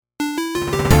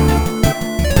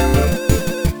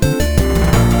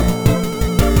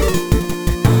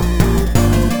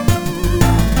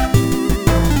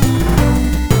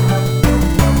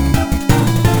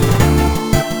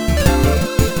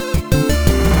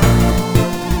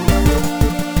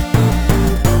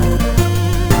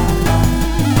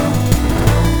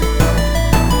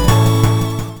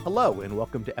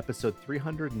episode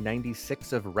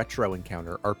 396 of Retro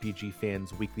Encounter, RPG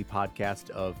fans' weekly podcast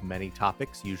of many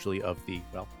topics, usually of the,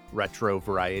 retro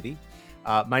variety.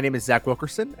 My name is Zach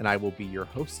Wilkerson, and I will be your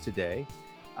host today.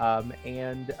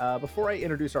 Before I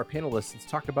introduce our panelists, let's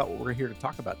talk about what we're here to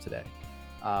talk about today.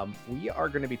 We are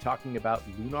going to be talking about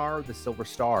Lunar, the Silver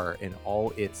Star, in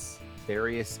all its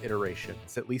various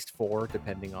iterations, at least 4,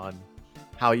 depending on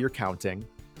how you're counting.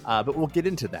 But we'll get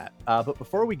into that. But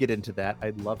before we get into that,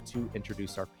 I'd love to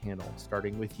introduce our panel,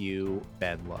 starting with you,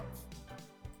 Ben Love.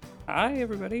 Hi,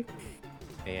 everybody.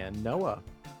 And Noah.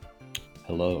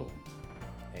 Hello.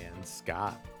 And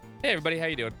Scott. Hey, everybody. How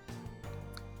you doing?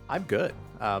 I'm good.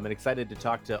 And excited to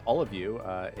talk to all of you.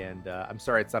 I'm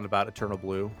sorry it's not about Eternal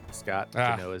Blue, Scott, which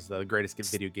I know is the greatest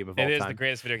video game of all time. It is the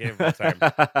greatest video game of all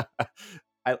time.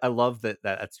 I love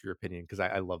that's your opinion, because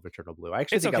I love Eternal Blue. I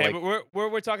actually it's think okay, I like...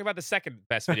 but we're talking about the second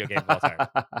best video game of all time.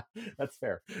 That's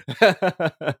fair.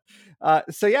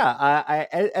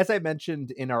 As I mentioned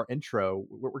in our intro,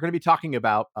 we're going to be talking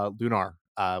about Lunar,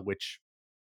 which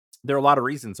there are a lot of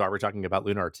reasons why we're talking about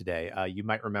Lunar today. You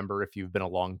might remember, if you've been a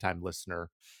long-time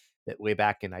listener, that way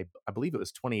back in, I believe it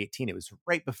was 2018, it was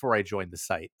right before I joined the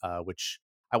site, which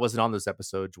I wasn't on those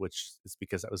episodes, which is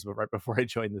because that was right before I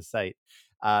joined the site.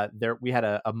 We had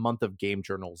a month of game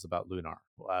journals about Lunar.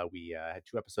 We had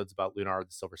 2 episodes about Lunar,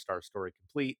 the Silver Star story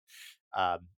complete.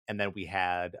 And then we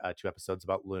had 2 episodes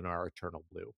about Lunar, Eternal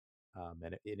Blue.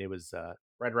 It was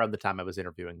right around the time I was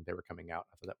interviewing, they were coming out.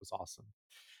 I thought that was awesome.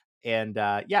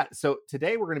 So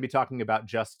today we're going to be talking about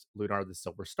just Lunar, the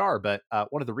Silver Star. But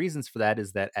one of the reasons for that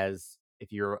is that, as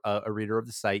if you're a reader of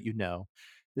the site,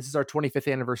 this is our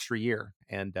 25th anniversary year.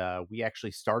 And we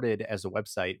actually started as a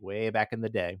website way back in the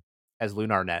day as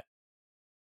LunarNet,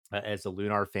 as a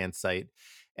Lunar fan site.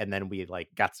 And then we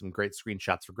got some great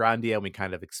screenshots for Grandia, and we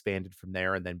kind of expanded from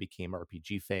there, and then became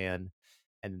RPG Fan.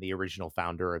 And the original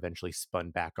founder eventually spun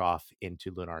back off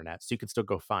into LunarNet. So you can still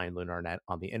go find LunarNet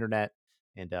on the internet.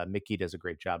 And Mickey does a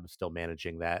great job of still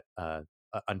managing that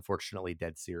unfortunately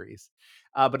dead series.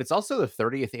 But it's also the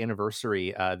 30th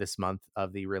anniversary this month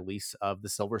of the release of the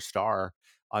Silver Star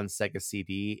on Sega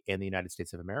CD in the United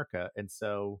States of America. And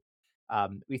so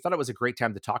we thought it was a great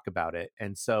time to talk about it.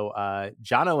 And so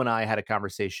Jono and I had a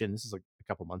conversation. This is like a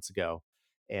couple months ago.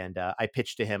 And I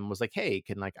pitched to him, was like, hey,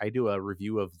 can I do a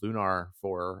review of Lunar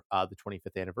for the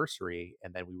 25th anniversary?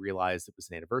 And then we realized it was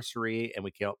an anniversary, and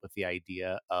we came up with the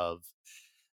idea of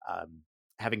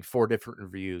having 4 different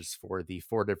reviews for the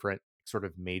 4 different sort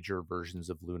of major versions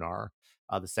of Lunar.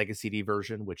 The Sega CD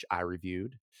version, which I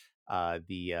reviewed,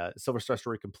 the Silver Star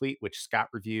Story Complete, which Scott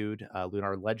reviewed,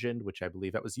 Lunar Legend, which I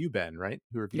believe that was you, Ben, right,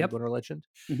 who reviewed Lunar Legend,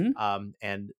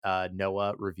 and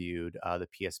Noah reviewed the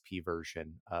PSP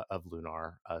version of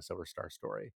Lunar, Silver Star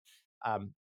Story.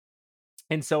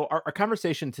 And so our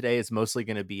conversation today is mostly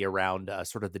going to be around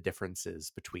sort of the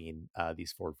differences between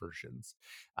these 4 versions,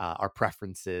 our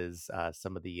preferences,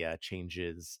 some of the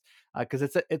changes, because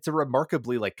it's a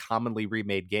remarkably commonly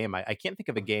remade game. I can't think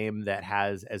of a game that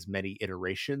has as many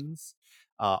iterations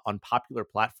on popular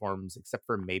platforms, except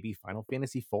for maybe Final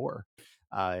Fantasy IV.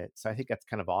 So I think that's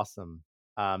kind of awesome.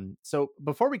 So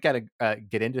before we get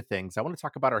into things, I want to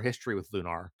talk about our history with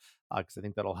Lunar, because I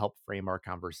think that'll help frame our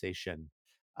conversation.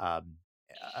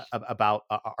 About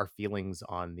our feelings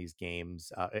on these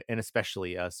games, and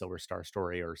especially Silver Star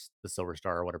Story, or the Silver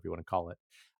Star, or whatever you want to call it.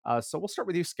 So we'll start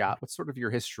with you, Scott. What's sort of your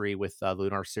history with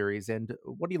Lunar series, and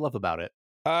what do you love about it?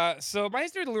 So my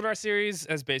history with the Lunar series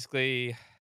is basically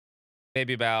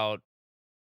maybe about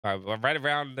right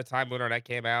around the time LunarNet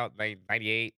came out,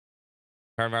 98,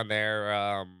 around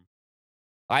there.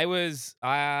 I was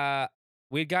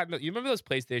we'd gotten, you remember those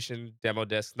PlayStation demo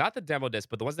discs? Not the demo disc,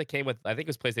 but the ones that came with, I think it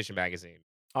was PlayStation Magazine.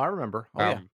 Oh, I remember. Oh,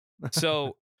 yeah.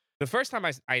 So the first time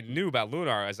I knew about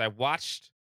Lunar is I watched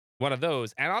one of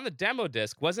those, and on the demo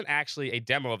disc wasn't actually a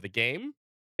demo of the game.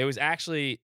 It was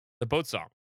actually the boat song.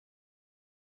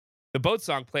 The boat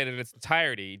song played in its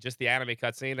entirety, just the anime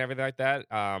cutscene and everything like that.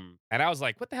 And I was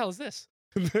like, what the hell is this?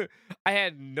 I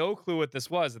had no clue what this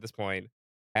was at this point.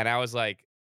 And I was like,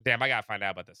 damn, I gotta find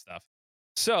out about this stuff.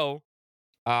 So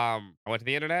I went to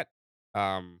the internet,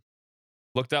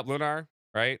 looked up Lunar,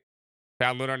 right?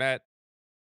 Found LunarNet,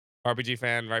 RPG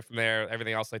Fan right from there,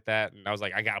 everything else like that. And I was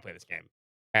like, I gotta play this game.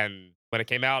 And when it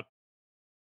came out,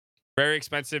 very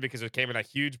expensive because it came in a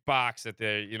huge box that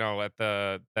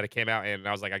it came out in. And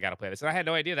I was like, I gotta play this. And I had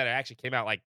no idea that it actually came out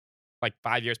like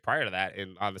 5 years prior to that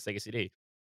on the Sega CD.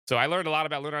 So I learned a lot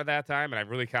about Lunar at that time, and I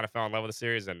really kind of fell in love with the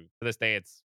series. And to this day,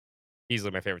 it's easily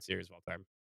my favorite series of all time.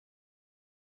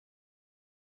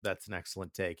 That's an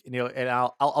excellent take. And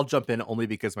I'll jump in only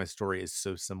because my story is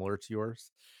so similar to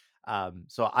yours.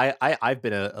 So I've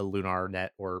been a Lunar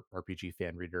Net or RPG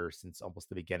fan reader since almost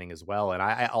the beginning as well, and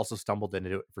I also stumbled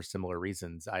into it for similar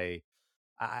reasons. I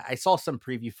saw some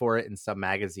preview for it in some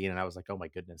magazine, and I was like, oh my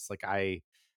goodness, like I've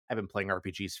been playing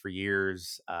RPGs for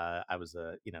years. I was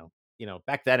a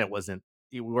back then it wasn't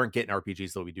we weren't getting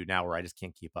RPGs that we do now, where I just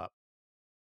can't keep up.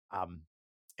 Um,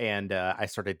 and I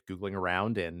started googling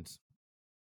around, and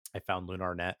I found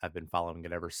LunarNet. I've been following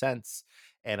it ever since,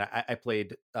 and I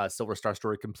played Silver Star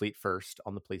Story Complete first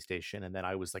on the PlayStation, and then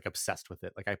I was like obsessed with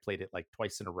it. Like I played it like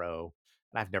twice in a row,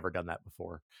 and I've never done that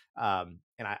before. And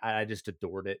I just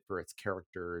adored it for its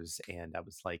characters, and I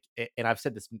was like, and I've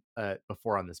said this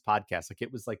before on this podcast, like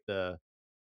it was like the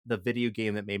video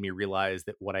game that made me realize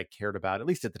that what I cared about, at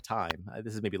least at the time,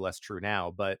 this is maybe less true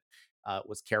now, but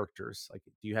was characters. Like,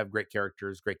 do you have great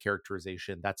characters, great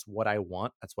characterization? That's what I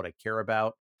want. That's what I care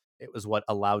about. It was what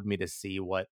allowed me to see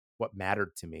what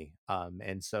mattered to me.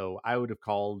 And so I would have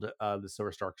called the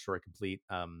Silver Star Story Complete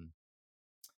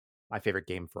my favorite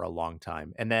game for a long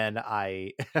time. And then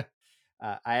I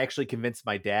I actually convinced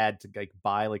my dad to like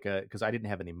buy like a because I didn't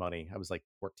have any money. I was like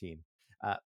 14.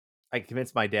 Uh, I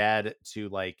convinced my dad to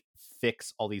like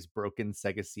fix all these broken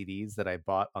Sega CDs that I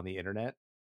bought on the internet.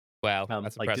 Wow,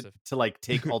 that's Like impressive. to like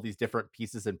take all these different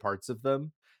pieces and parts of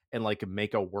them and like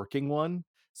make a working one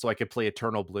so I could play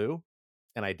Eternal Blue,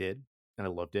 and I did, and I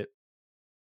loved it.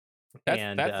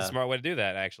 And That's a smart way to do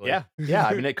that, actually. yeah, yeah.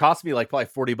 I mean, it cost me like probably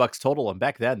 $40 total, and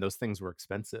back then those things were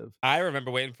expensive. I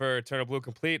remember waiting for Eternal Blue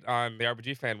Complete on the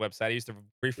RPG Fan website. I used to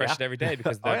refresh Yeah. it every day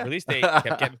because Oh, the yeah. release date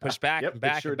kept getting pushed back Yep, and it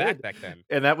back sure and back did. back then.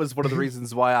 And that was one of the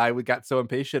reasons why I would got so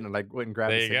impatient and I went and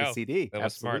grabbed There the you Sega go. CD. That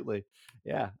was smart. Absolutely.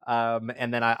 Yeah.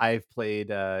 And then I've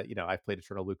played, I've played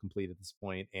Eternal Blue Complete at this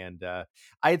point, and I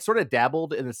had sort of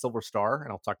dabbled in the Silver Star,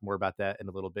 and I'll talk more about that in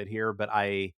a little bit here, but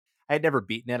I had never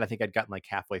beaten it. I think I'd gotten like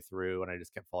halfway through, and I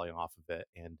just kept falling off of it.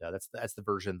 And that's the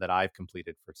version that I've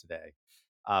completed for today.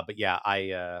 But yeah,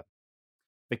 I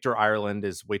Victor Ireland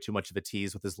is way too much of a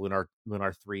tease with his Lunar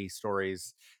 3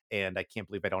 stories, and I can't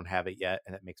believe I don't have it yet,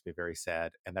 and it makes me very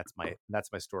sad. And that's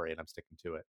my story, and I'm sticking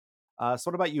to it. So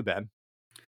what about you, Ben?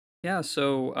 Yeah,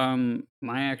 so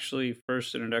my actually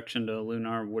first introduction to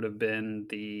Lunar would have been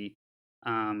the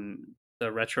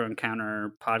Retro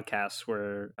Encounter podcast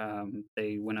where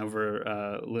they went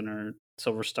over Lunar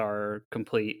Silver Star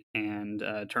Complete and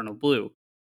Eternal Blue.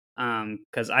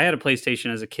 Because I had a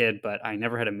PlayStation as a kid, but I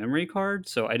never had a memory card,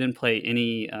 so I didn't play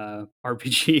any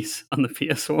RPGs on the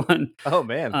PS1. Oh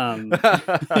man, Um,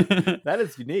 that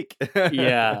is unique.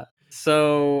 Yeah.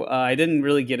 So, I didn't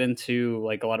really get into,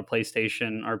 like, a lot of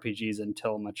PlayStation RPGs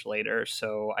until much later.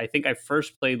 So, I think I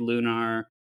first played Lunar,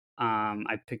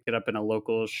 I picked it up in a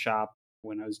local shop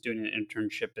when I was doing an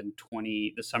internship in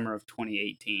 20 the summer of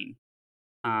 2018.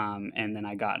 And then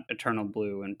I got Eternal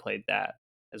Blue and played that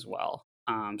as well.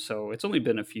 So it's only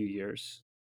been a few years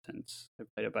since I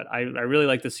played it, but I really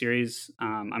like the series.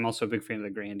 I'm also a big fan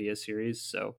of the Grandia series,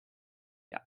 so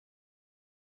yeah.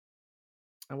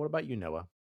 And what about you, Noah?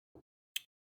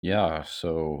 Yeah,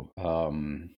 so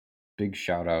big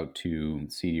shout out to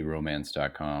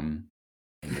cdromance.com,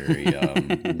 a very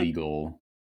legal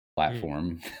Mm.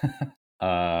 platform.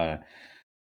 uh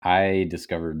I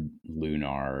discovered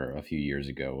Lunar a few years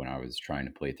ago when I was trying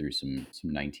to play through some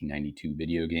 1992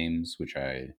 video games, which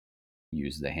I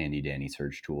used the handy dandy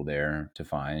search tool there to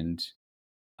find.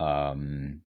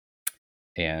 Um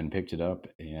and picked it up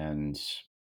and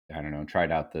I don't know,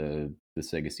 tried out the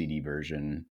Sega CD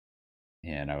version.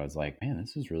 And I was like, man,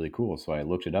 this is really cool. So I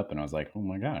looked it up and I was like, oh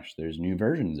my gosh, there's new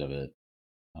versions of it.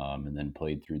 And then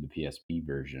played through the PSP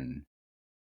version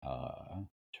uh,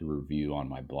 to review on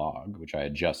my blog, which I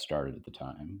had just started at the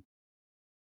time.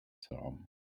 So,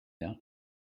 yeah.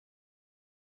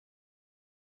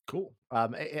 Cool. I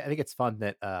think it's fun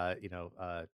that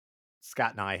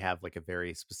Scott and I have like a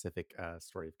very specific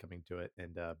story of coming to it,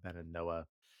 and Ben and Noah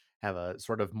have a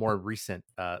sort of more recent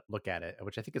look at it,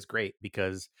 which I think is great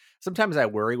because sometimes I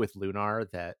worry with Lunar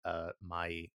that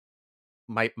my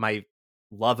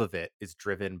love of it is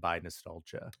driven by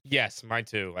nostalgia, Yes, mine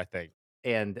too, I think.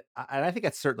 and I think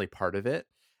that's certainly part of it.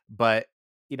 But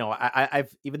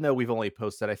I've even though we've only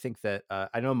posted, I think that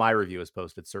I know my review is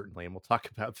posted certainly, and we'll talk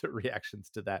about the reactions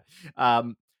to that.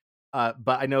 Um,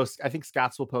 but I think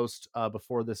Scott's will post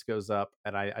before this goes up,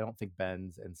 and I don't think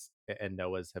Ben's and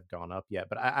Noah's have gone up yet.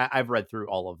 But I've read through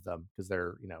all of them because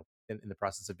they're in the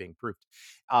process of being proofed.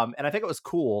 And I think it was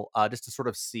cool just to sort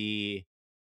of see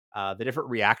the different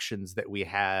reactions that we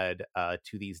had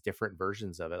to these different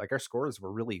versions of it. Like our scores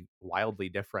were really wildly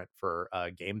different for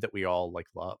a game that we all like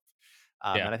love,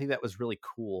 Yeah. and I think that was really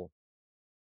cool.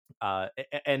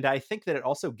 And I think that it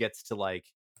also gets to like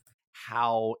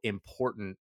how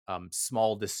important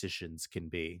small decisions can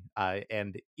be.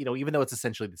 And even though it's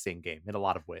essentially the same game in a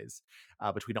lot of ways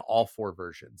between all four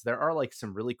versions, there are like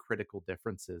some really critical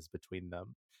differences between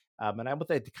them. And I want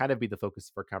that to kind of be the focus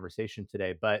of our conversation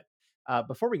today. But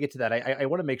before we get to that, I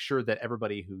want to make sure that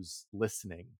everybody who's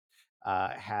listening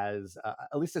has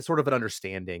at least a sort of an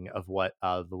understanding of what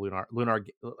the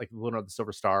like Lunar the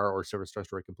Silver Star or Silver Star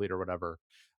Story Complete or whatever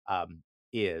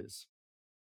is.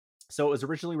 So it was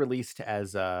originally released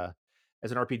as an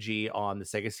RPG on the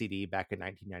Sega CD back in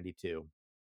 1992,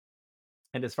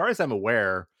 and as far as I'm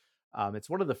aware, it's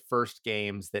one of the first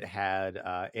games that had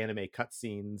anime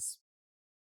cutscenes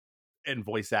and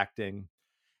voice acting,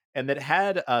 and that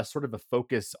had a sort of a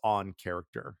focus on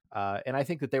character. And I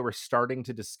think that they were starting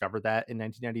to discover that in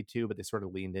 1992, but they sort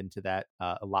of leaned into that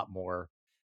a lot more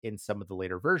in some of the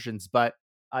later versions. But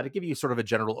to give you sort of a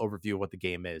general overview of what the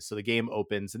game is, so the game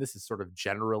opens, and this is sort of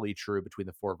generally true between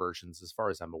the four versions, as far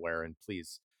as I'm aware. And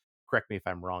please correct me if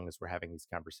I'm wrong as we're having these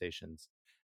conversations.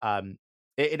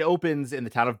 It opens in the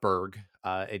town of Berg,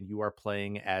 and you are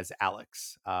playing as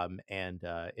Alex. And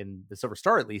in the Silver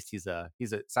Star, at least, he's a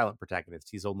silent protagonist.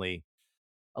 He's only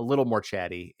a little more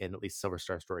chatty in at least Silver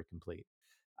Star Story Complete.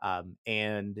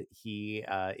 And he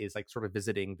is like sort of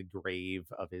visiting the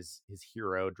grave of his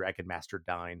hero, Dragon Master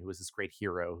Dine, who was this great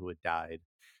hero who had died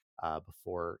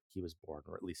before he was born,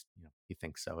 or at least he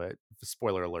thinks so.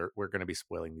 Spoiler alert: we're going to be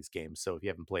spoiling these games, so if you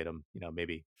haven't played them,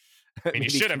 maybe I mean, you maybe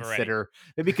should have already.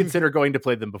 consider going to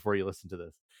play them before you listen to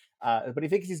this. But he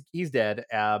thinks he's dead,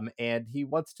 and he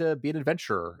wants to be an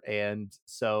adventurer. And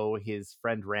so his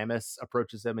friend Ramus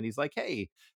approaches him, and he's like, "Hey,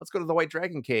 let's go to the White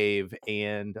Dragon Cave,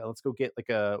 and let's go get like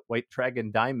a White Dragon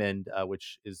diamond,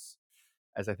 which is,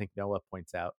 as I think Noah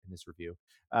points out in his review,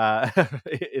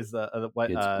 is what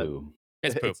It's poo.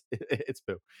 It's poop. it's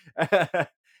poo."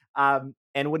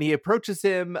 And when he approaches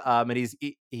him, and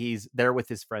he's there with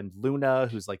his friend Luna,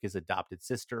 who's like his adopted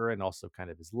sister and also kind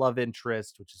of his love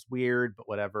interest, which is weird, but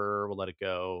whatever, we'll let it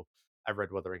go. I've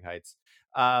read Wuthering Heights.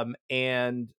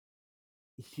 And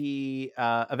he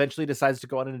eventually decides to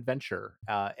go on an adventure,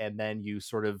 and then you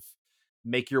sort of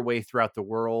make your way throughout the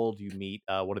world. You meet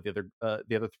one of the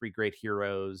other three great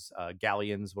heroes.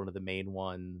 Galleon's one of the main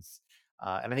ones,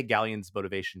 and I think Galleon's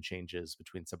motivation changes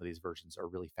between some of these versions are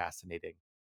really fascinating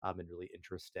and really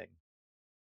interesting.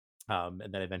 And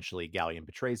then eventually Galleon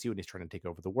betrays you, and he's trying to take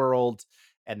over the world.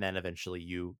 And then eventually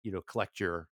you collect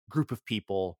your group of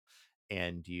people,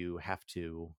 and you have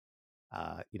to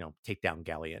take down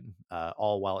Galleon.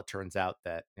 All while it turns out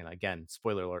that, and again,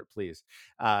 spoiler alert, please,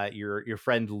 your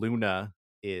friend Luna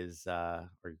is, or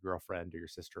your girlfriend or your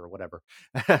sister or whatever,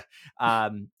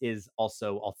 is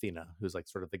also Althena, who's like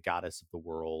sort of the goddess of the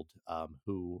world,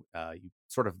 who you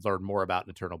sort of learn more about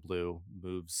in Eternal Blue,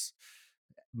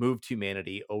 moved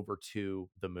humanity over to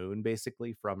the moon,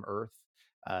 basically from Earth.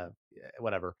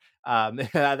 Whatever.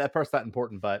 That part's not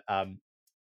important, but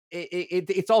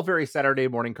it's all very Saturday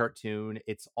morning cartoon.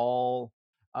 It's all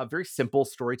very simple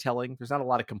storytelling. There's not a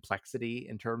lot of complexity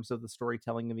in terms of the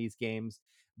storytelling in these games,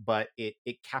 but it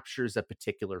captures a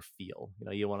particular feel.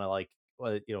 You want to like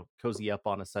cozy up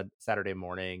on a Saturday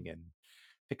morning and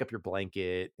pick up your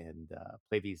blanket and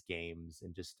play these games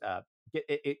and just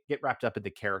get wrapped up in the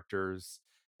characters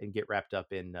and get wrapped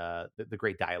up in the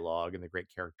great dialogue and the great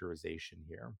characterization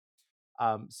here.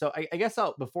 So I guess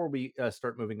before we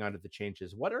start moving on to the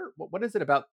changes, what is it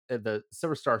about the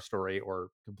Silver Star Story or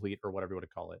Complete or whatever you want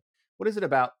to call it? What is it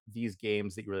about these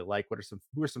games that you really like?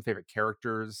 Who are some favorite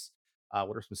characters?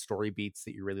 What are some story beats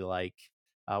that you really like?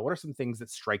 What are some things that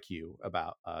strike you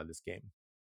about this game?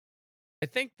 I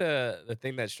think the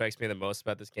thing that strikes me the most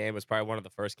about this game was probably one of the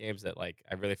first games that like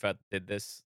I really felt did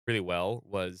this really well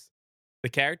was the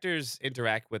characters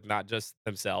interact with not just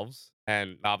themselves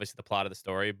and obviously the plot of the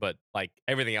story, but like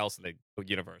everything else in the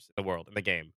universe, in the world, in the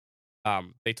game.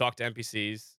 They talk to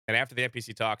NPCs, and after the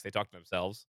NPC talks, they talk to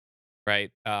themselves,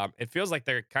 right? It feels like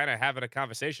they're kind of having a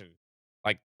conversation,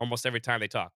 like almost every time they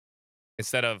talk.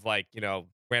 Instead of like,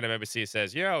 random NPC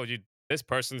says, "Yo, this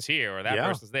person's here or that Yeah.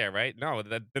 person's there," right? No,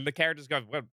 then the characters go,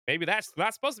 "Well, maybe that's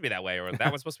not supposed to be that way, or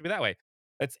that one's supposed to be that way."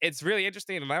 It's really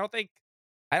interesting, and I don't think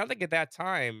at that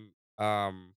time,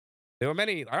 there were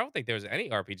many. I don't think there was any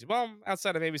RPG. Well,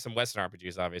 outside of maybe some Western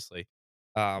RPGs, obviously,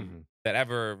 Mhm. that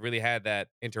ever really had that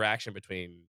interaction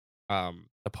between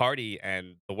the party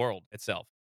and the world itself.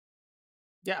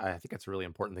 Yeah, I think that's a really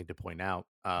important thing to point out.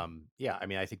 Yeah, I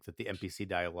mean, I think that the NPC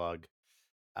dialogue,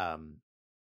 um,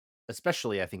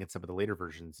 especially I think in some of the later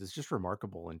versions, is just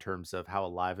remarkable in terms of how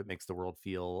alive it makes the world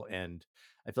feel. And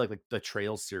I feel like the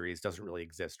Trails series doesn't really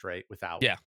exist, right, without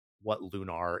Yeah, what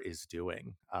Lunar is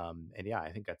doing. And yeah,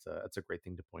 I think that's a great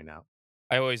thing to point out.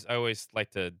 I always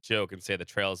like to joke and say the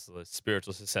trail is the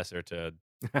spiritual successor to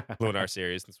Lunar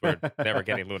series since we're never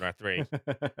getting Lunar 3.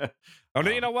 Oh, no,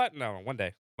 you um, know what? No, one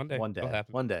day, it'll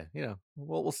happen. one day,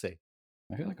 we'll see.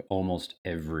 I feel like almost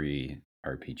every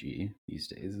RPG these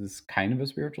days is kind of a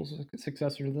spiritual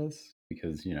successor to this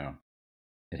because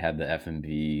it had the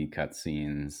FMV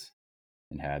cutscenes,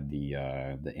 it had the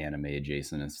anime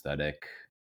adjacent aesthetic,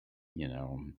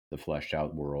 the fleshed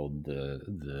out world,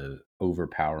 the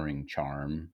overpowering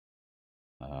charm.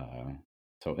 Uh,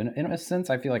 so in a sense,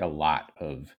 I feel like a lot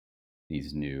of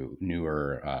these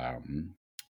newer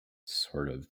sort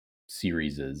of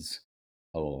series is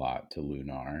a lot to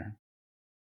Lunar.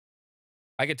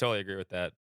 I could totally agree with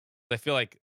that. I feel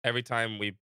like every time a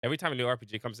new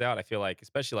RPG comes out, I feel like,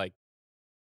 especially like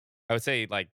I would say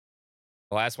like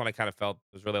the last one I kind of felt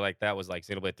was really like that was like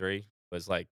Xenoblade 3 was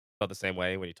like felt the same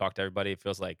way when you talk to everybody. It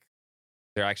feels like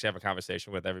they're actually having a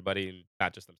conversation with everybody and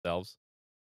not just themselves.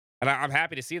 And I'm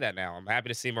happy to see that now. I'm happy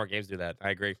to see more games do that. I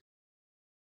agree.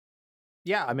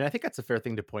 Yeah, I mean, I think that's a fair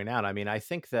thing to point out. I mean, I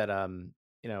think that I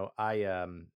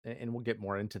and we'll get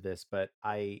more into this, but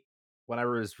I when I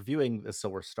was reviewing the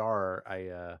Silver Star,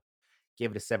 I gave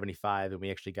it a 75, and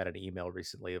we actually got an email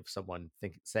recently of someone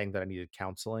saying that I needed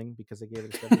counseling because I gave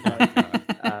it a Oh 75.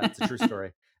 god. It's a true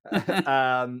story. The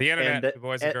And internet,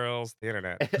 boys and girls, the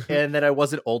internet. and then I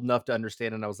wasn't old enough to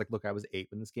understand, and I was like, "Look, I was 8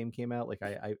 when this game came out. Like,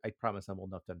 I promise I'm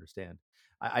old enough to understand."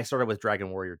 I started with Dragon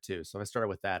Warrior 2, so if I started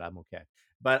with that, I'm okay.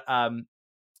 But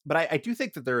I do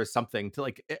think that there is something to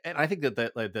like, and I think that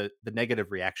the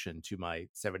negative reaction to my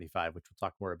 75, which we'll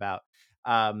talk more about,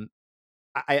 um,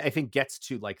 I think gets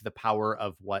to like the power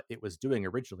of what it was doing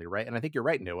originally, right? And I think you're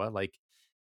right, Noah. Like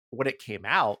when it came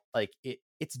out, like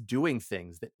it's doing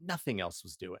things that nothing else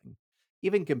was doing,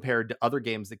 even compared to other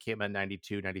games that came out in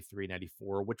 92, 93,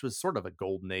 94, which was sort of a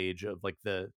golden age of like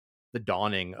the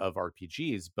dawning of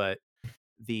RPGs. But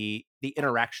the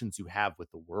interactions you have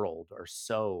with the world are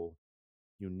so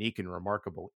unique and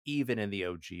remarkable, even in the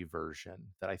OG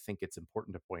version, that I think it's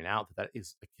important to point out that that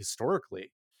is like,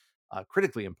 historically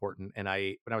critically important. And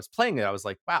when I was playing it, I was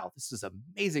like, wow, this is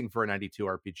amazing for a 92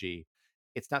 RPG.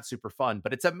 It's not super fun,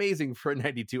 but it's amazing for a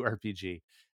 92 RPG.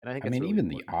 And I think I it's mean, really even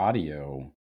the important.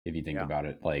 audio, if you think Yeah. about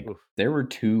it, like Oof. there were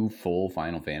two full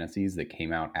Final Fantasies that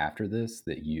came out after this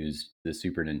that used the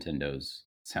Super Nintendo's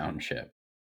sound chip.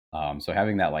 So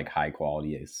having that like high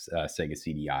quality Sega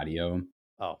CD audio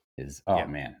Oh, is, oh yeah.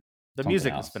 man, The something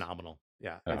music is else. phenomenal.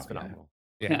 Yeah, it's Oh yeah. phenomenal.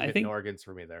 Yeah. Yeah, No arguments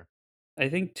for me there. I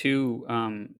think too,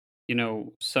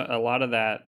 so a lot of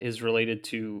that is related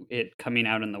to it coming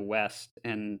out in the West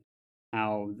and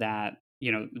how that,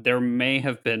 there may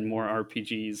have been more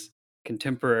RPGs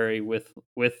contemporary with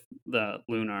the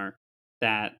Lunar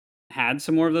that had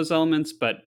some more of those elements,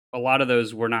 but a lot of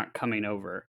those were not coming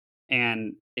over.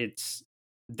 And it's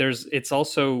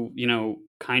also,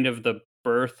 kind of the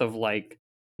birth of like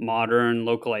modern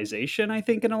localization, I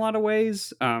think, in a lot of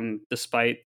ways.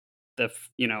 Despite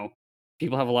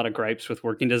people have a lot of gripes with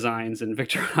working designs and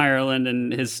Victor Ireland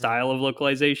and his Mhm. style of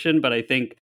localization, but I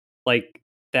think like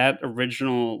that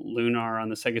original Lunar on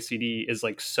the Sega CD is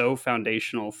like so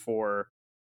foundational for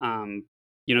um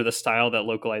the style that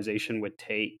localization would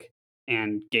take,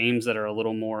 and games that are a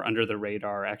little more under the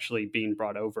radar actually being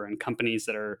brought over, and companies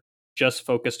that are just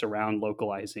focused around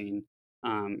localizing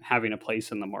having a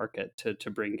place in the market to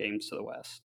bring games to the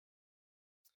West.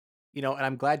 And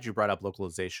I'm glad you brought up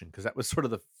localization because that was sort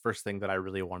of the first thing that I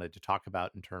really wanted to talk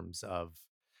about in terms of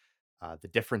the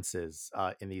differences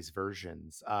in these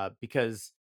versions,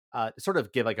 because sort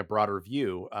of give like a broader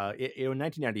view. In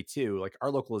 1992, like our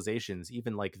localizations,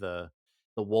 even like the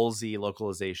Wolsey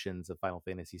localizations of Final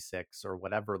Fantasy VI or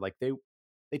whatever, like they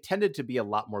tended to be a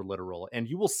lot more literal. And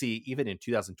you will see even in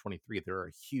 2023, there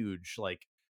are huge, like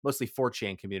mostly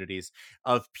 4chan communities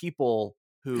of people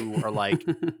who are like,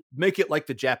 make it like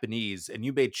the Japanese, and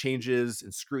you made changes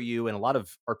and screw you. And a lot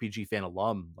of RPG fan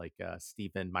alum like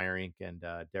Stephen Meyerink and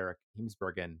Derek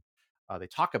Heemsbergen, they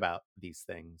talk about these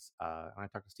things. And I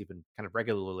talk to Stephen kind of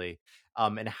regularly,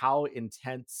 and how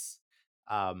intense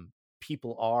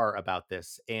people are about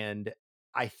this. And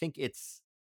I think it's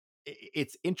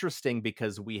interesting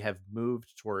because we have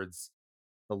moved towards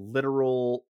the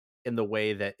literal in the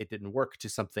way that it didn't work to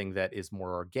something that is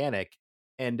more organic.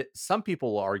 And some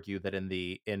people will argue that in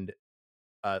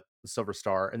Silver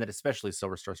Star, and then especially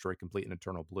Silver Star Story Complete and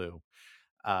Eternal Blue,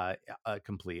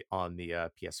 complete on the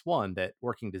PS1, that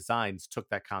Working Designs took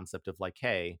that concept of like,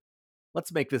 hey,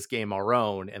 let's make this game our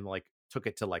own, and like took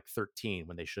it to like 13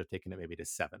 when they should have taken it maybe to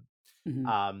 7.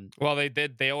 Mhm. Well, they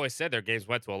did. They always said their games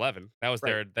went to 11. That was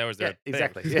Right. their. That was Yeah, their thing.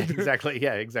 exactly. Yeah, exactly.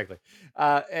 Yeah, exactly.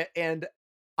 And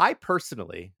I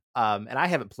personally, and I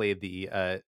haven't played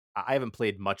I haven't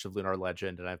played much of Lunar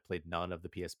Legend, and I've played none of the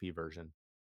PSP version.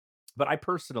 But I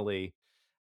personally,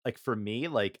 like for me,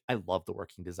 like I love the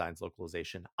working designs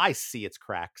localization. I see its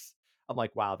cracks. I'm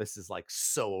like, wow, this is like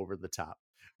so over the top.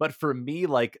 But for me,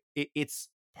 like it's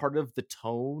part of the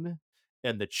tone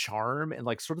and the charm and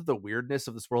like sort of the weirdness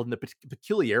of this world and the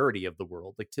peculiarity of the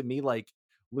world. Like to me, like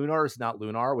Lunar is not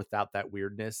Lunar without that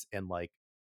weirdness and like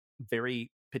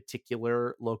very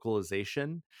particular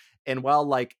localization. And while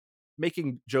like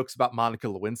making jokes about Monica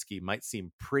Lewinsky might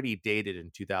seem pretty dated in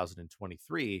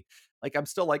 2023, like I'm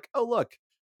still like, oh look,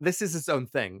 this is its own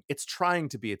thing. It's trying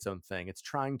to be its own thing. It's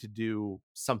trying to do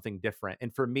something different.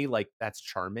 And for me, like that's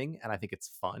charming and I think it's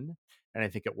fun and I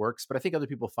think it works, but I think other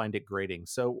people find it grating.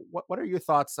 So what are your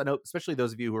thoughts? I know especially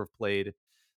those of you who have played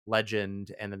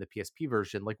Legend and then the PSP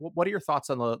version, like what are your thoughts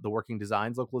on the working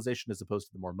designs localization as opposed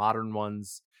to the more modern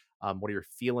ones? What are your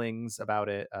feelings about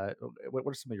it? What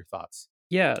are some of your thoughts?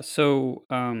 Yeah, so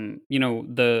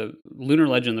the Lunar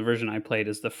Legend, the version I played,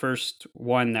 is the first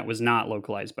one that was not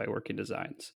localized by Working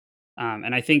Designs.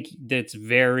 And I think that's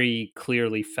very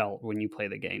clearly felt when you play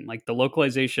the game. Like the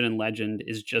localization in Legend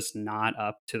is just not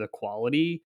up to the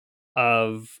quality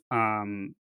of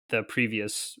the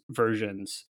previous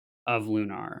versions of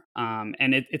Lunar.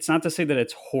 And it's not to say that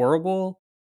it's horrible,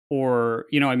 or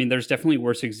I mean, there's definitely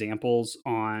worse examples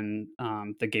on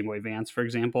the Game Boy Advance, for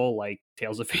example, like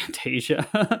Tales of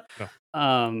Fantasia.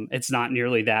 No. It's not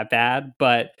nearly that bad,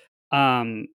 but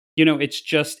it's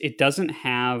just it doesn't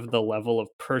have the level of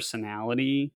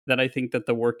personality that I think that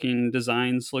the Working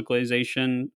Designs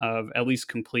localization of at least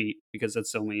Complete, because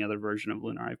that's the only other version of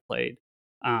Lunar I've played,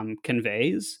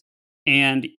 conveys.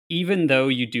 And even though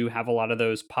you do have a lot of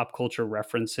those pop culture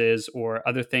references or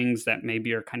other things that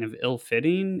maybe are kind of ill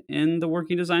fitting in the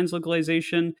Working Designs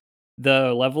localization,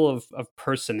 the level of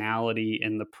personality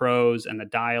in the prose and the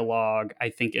dialogue, I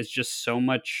think, is just so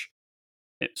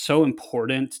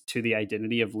important to the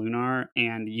identity of Lunar,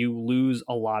 and you lose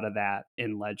a lot of that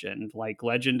in Legend. Like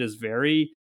Legend is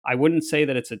very, I wouldn't say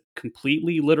that it's a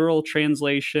completely literal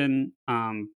translation,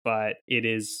 but it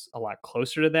is a lot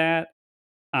closer to that.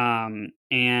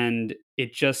 And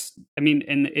it just, I mean,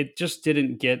 and it just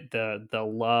didn't get the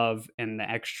love and the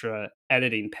extra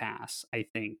editing pass, I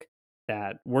think,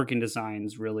 that Working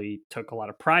Designs really took a lot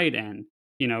of pride in.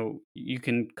 You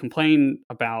can complain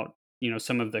about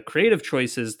some of the creative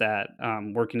choices that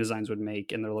Working Designs would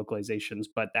make in their localizations,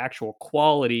 but the actual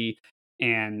quality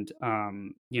and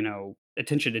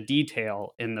attention to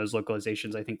detail in those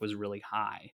localizations, I think, was really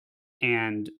high.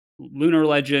 And Lunar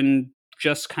Legend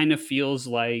just kind of feels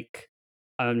like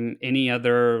any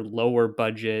other lower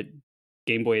budget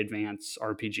Game Boy Advance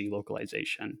RPG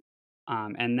localization.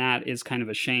 And that is kind of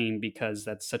a shame because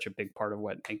that's such a big part of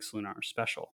what makes Lunar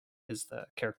special is the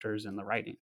characters and the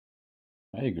writing.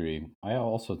 I agree. I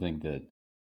also think that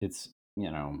it's,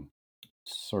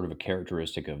 sort of a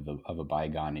characteristic of a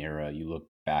bygone era. You look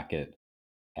back at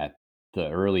the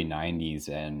early 90s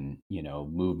and,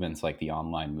 movements like the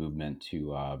online movement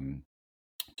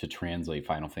to translate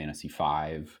Final Fantasy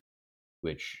V,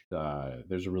 which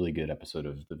there's a really good episode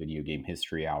of the Video Game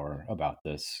History Hour about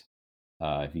this.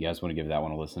 If you guys want to give that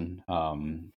one a listen,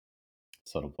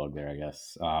 subtle plug there, I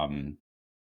guess.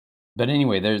 But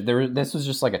anyway, this was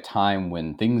just like a time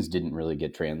when things didn't really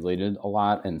get translated a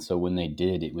lot, and so when they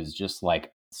did, it was just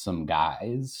like some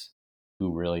guys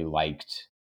who really liked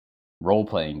role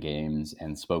playing games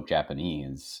and spoke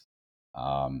Japanese.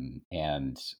 And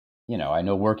I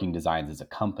know Working Designs is a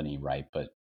company, right?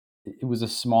 But it was a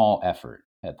small effort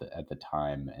at the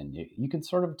time, and you can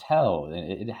sort of tell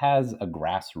it has a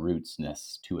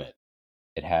grassrootsness to it.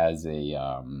 It has a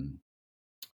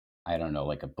I don't know,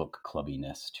 like a book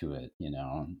clubbiness to it,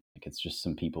 like it's just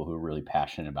some people who are really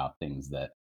passionate about things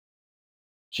that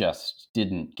just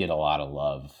didn't get a lot of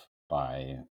love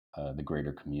by the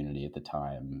greater community at the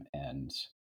time, and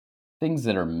things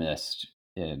that are missed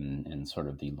in sort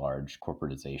of the large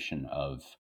corporatization of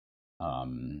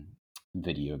um,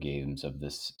 video games of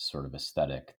this sort of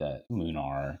aesthetic that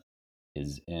Lunar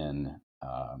is in.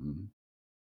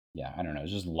 Yeah, I don't know,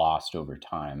 it's just lost over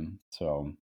time.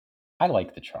 So I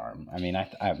like the charm. I mean,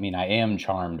 I am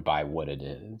charmed by what it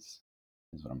is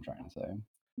what I'm trying to say.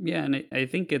 Yeah, and I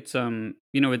think it's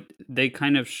they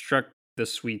kind of struck the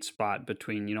sweet spot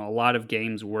between a lot of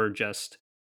games were just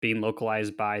being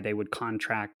localized by they would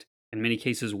contract in many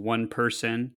cases one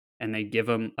person and they give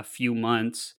them a few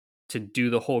months to do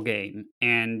the whole game.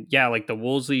 And yeah, like the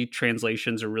Woolsey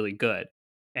translations are really good,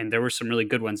 and there were some really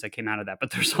good ones that came out of that,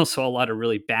 but there's also a lot of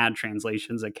really bad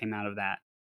translations that came out of that.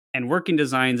 And working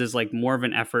designs is like more of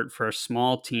an effort for a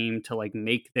small team to like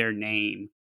make their name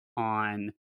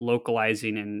on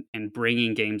localizing and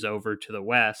bringing games over to the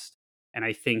West. And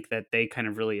I think that they kind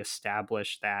of really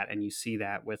established that, and you see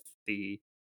that with the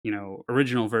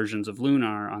original versions of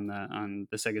Lunar on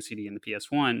the Sega CD and the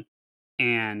PS1.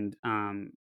 And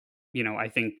I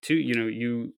think too,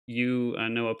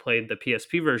 Noah played the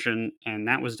PSP version, and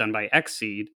that was done by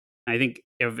Xseed. I think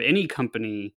of any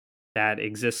company that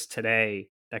exists today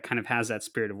that kind of has that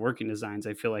spirit of working designs,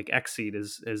 I feel like Xseed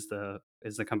is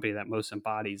the company that most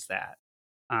embodies that.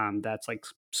 That's like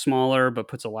smaller, but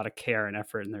puts a lot of care and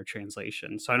effort in their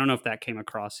translation. So I don't know if that came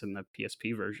across in the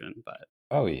PSP version, but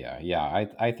Oh yeah, yeah.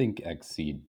 I think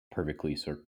Xseed perfectly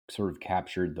sort of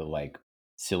captured the like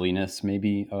silliness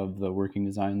maybe of the working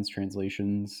designs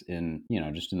translations in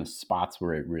just in the spots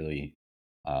where it really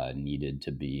needed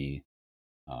to be.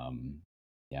 Um,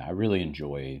 yeah, I really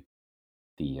enjoy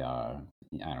the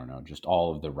I don't know, just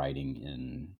all of the writing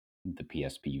in the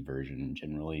PSP version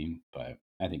generally, but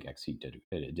I think Xseed did.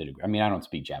 I mean, I don't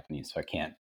speak Japanese, so I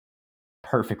can't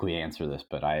perfectly answer this,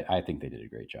 but I think they did a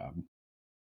great job.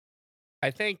 I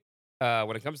think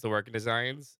when it comes to working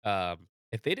designs,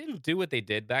 if they didn't do what they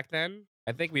did back then,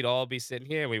 I think we'd all be sitting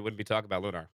here and we wouldn't be talking about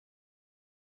Lunar.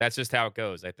 That's just how it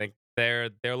goes. I think their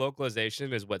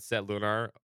localization is what set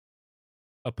Lunar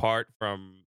apart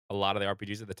from a lot of the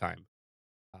RPGs at the time.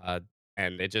 Uh,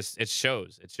 and it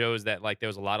shows. It shows that like there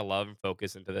was a lot of love and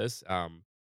focus into this.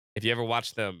 If you ever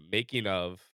watch the making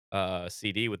of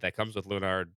CD with that comes with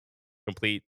Lunar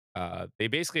complete, they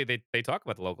basically they talk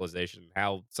about the localization,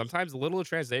 how sometimes the little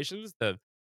translations, the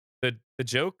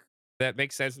joke that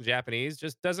makes sense in Japanese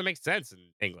just doesn't make sense in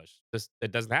English. Just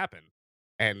it doesn't happen.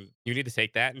 And you need to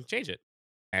take that and change it.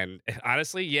 And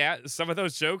honestly, yeah, some of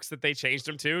those jokes that they changed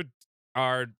them to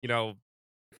are,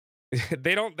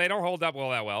 they don't hold up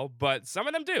well that well, but some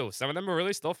of them do. Some of them are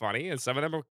really still funny, and some of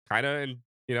them are kind of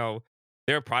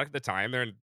they're a product of the time. They're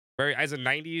very as a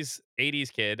 '90s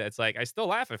 '80s kid. It's like I still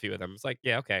laugh at a few of them. It's like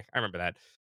yeah, okay, I remember that.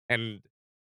 And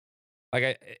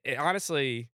like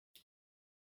honestly,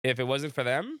 if it wasn't for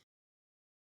them,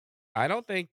 I don't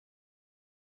think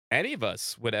any of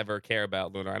us would ever care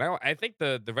about Lunar. And I think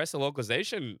the rest of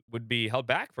localization would be held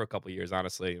back for a couple years,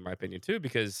 honestly, in my opinion, too,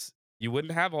 because you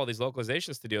wouldn't have all these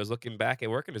localization studios looking back at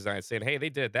working design saying, hey, they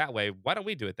did it that way. Why don't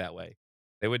we do it that way?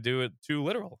 They would do it too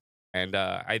literal. And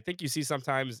I think you see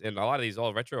sometimes in a lot of these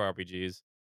old retro RPGs,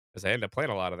 as I end up playing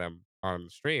a lot of them on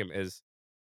stream, is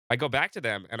I go back to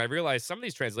them and I realize some of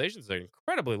these translations are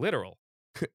incredibly literal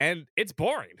and it's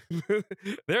boring. They're I mean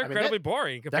that incredibly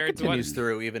boring that compared to what, continues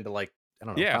through even to like I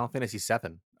don't know yeah, Final Fantasy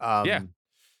VII, yeah.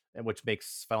 and which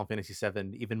makes Final Fantasy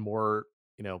VII even more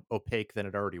opaque than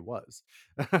it already was.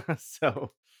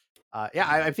 So yeah,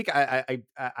 I think I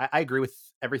agree with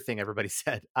everything everybody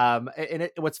said. And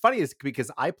what's funny is because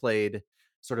I played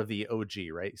sort of the OG,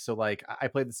 right? So like I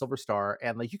played the Silver Star,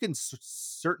 and like you can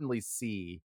certainly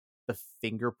see the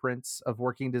fingerprints of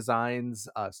working designs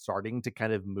starting to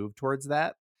kind of move towards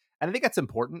that, and I think that's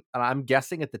important. And I'm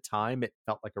guessing at the time it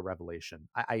felt like a revelation.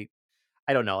 I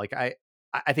don't know, like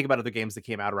I think about other games that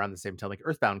came out around the same time, like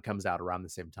Earthbound comes out around the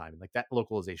same time, and like that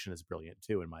localization is brilliant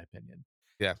too, in my opinion.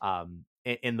 Yeah.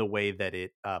 In the way that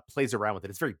it plays around with it.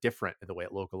 It's very different in the way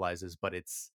it localizes, but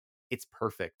it's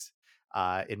perfect,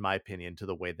 in my opinion, to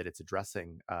the way that it's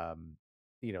addressing,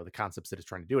 the concepts that it's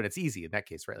trying to do. And it's easy in that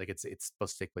case, right? Like it's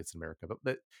supposed to take place in America.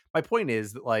 But my point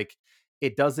is that like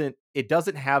it doesn't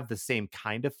have the same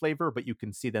kind of flavor, but you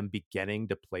can see them beginning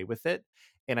to play with it.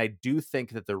 And I do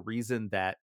think that the reason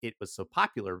that it was so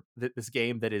popular, that this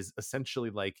game that is essentially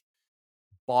like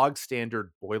bog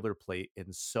standard boilerplate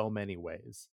in so many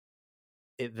ways,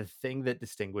 the thing that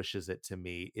distinguishes it to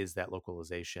me is that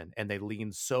localization, and they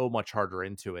lean so much harder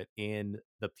into it in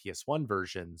the PS1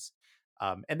 versions.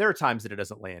 And there are times that it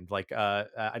doesn't land. Like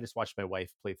I just watched my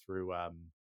wife play through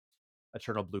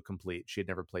Eternal Blue Complete. She had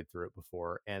never played through it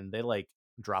before, and they like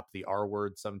drop the R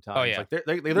word Oh, sometimes. yeah.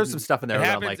 Like there's some stuff in It there that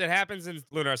I'm happens like, it happens in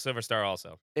Lunar Silver Star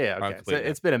also. yeah, On okay. So Complete, yeah.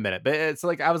 it's been a minute, but it's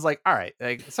like I was like, all right,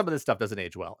 like some of this stuff doesn't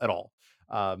age well at all.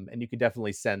 And you can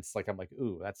definitely sense, like I'm like,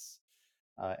 ooh, that's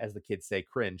as the kids say,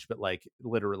 cringe, but like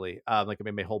literally, like it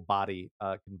made my whole body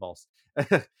convulse.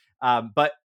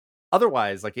 But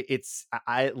otherwise, like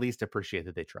I at least appreciate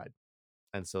that they tried,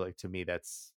 and so like to me,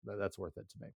 that's worth it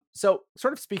to me. So,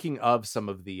 sort of speaking of some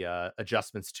of the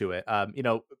adjustments to it,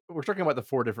 we're talking about the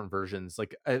four different versions.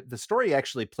 Like the story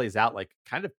actually plays out like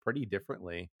kind of pretty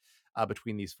differently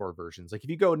between these four versions. Like if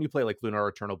you go and you play like Lunar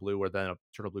Eternal Blue or then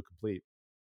Eternal Blue Complete,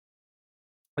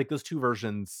 like those two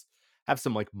versions have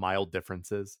some like mild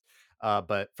differences.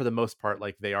 But for the most part,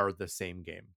 like they are the same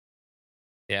game.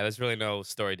 Yeah, there's really no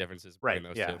story differences between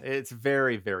Right. those Yeah. two. It's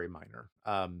very, very minor.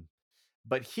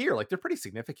 But here, like they're pretty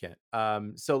significant.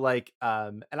 So like,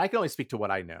 and I can only speak to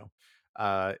what I know,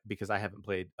 because I haven't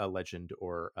played a Legend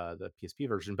or the PSP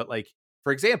version. But like,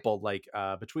 for example, like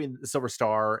between Silver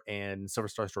Star and Silver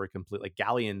Star Story Complete, like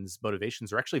Galleon's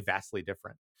motivations are actually vastly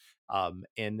different.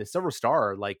 And the Silver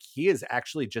Star, like he is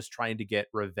actually just trying to get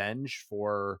revenge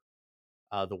for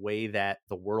the way that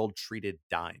the world treated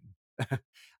Dine.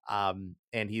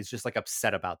 And he's just like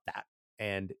upset about that.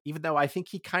 And even though I think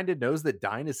he kind of knows that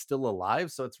Dine is still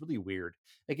alive, so it's really weird.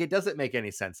 Like it doesn't make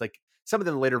any sense. Like some of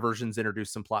the later versions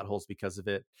introduce some plot holes because of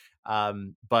it.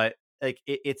 But like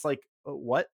it's like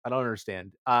what? I don't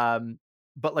understand.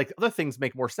 But like other things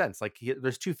make more sense. Like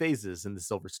there's two phases in the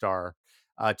Silver Star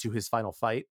to his final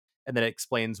fight, and then it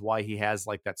explains why he has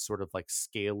like that sort of like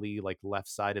scaly like left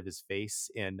side of his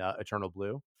face in Eternal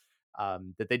Blue,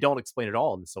 that they don't explain at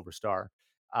all in the Silver Star.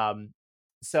 um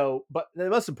but the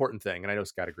most important thing, and I know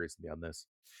Scott agrees with me on this,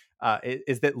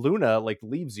 is that Luna like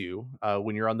leaves you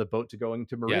when you're on the boat to going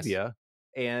to Yes. Merivia,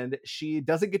 and she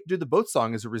doesn't get to do the boat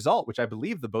song as a result, which I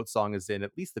believe the boat song is in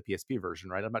at least the PSP version,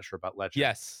 right? I'm not sure about Legend.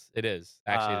 Yes, it is.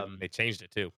 Actually, um they changed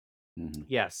it too. Mhm.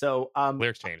 yeah, so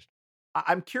Lyrics changed.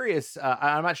 I'm curious.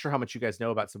 I'm not sure how much you guys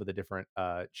know about some of the different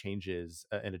changes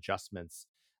and adjustments,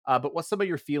 but what some of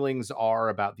your feelings are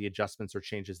about the adjustments or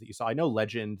changes that you saw. I know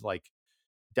Legend, like,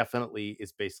 definitely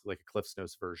is basically like a Cliff's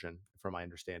Notes version, from my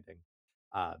understanding.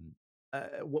 Um,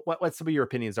 what some of your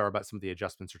opinions are about some of the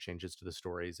adjustments or changes to the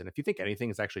stories, and if you think anything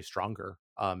is actually stronger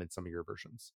in some of your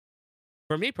versions.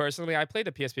 For me personally, I played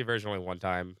the PSP version only one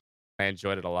time. I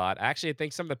enjoyed it a lot. Actually, I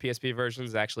think some of the PSP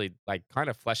versions actually like kind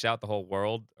of flesh out the whole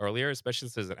world earlier, especially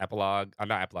since there's an epilogue.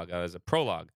 Not epilogue. There's a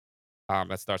prologue.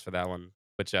 That starts for that one,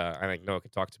 which I think Noah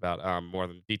could talk about more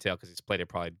in detail because he's played it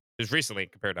probably just recently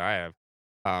compared to I have.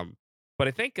 Um, but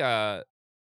I think the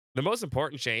most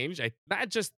important change, not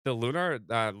just the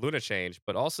Luna change,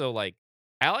 but also like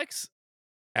Alex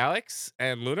Alex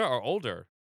and Luna are older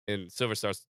in Silver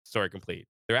Star Story Complete.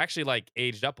 They're actually like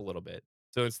aged up a little bit.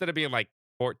 So instead of being like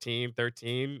 14,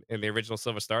 13 in the original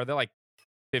Silver Star, they're like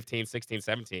 15, 16,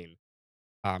 17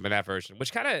 in that version,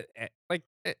 which kind of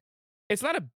it's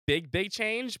not a big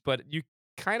change, but you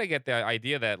kind of get the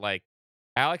idea that like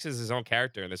Alex is his own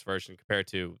character in this version compared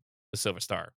to the Silver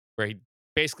Star, where he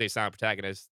basically is not a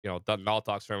protagonist, does all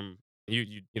talks from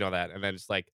you know that, and then it's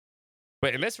like,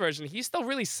 but in this version, he's still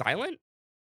really silent,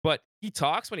 but he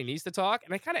talks when he needs to talk,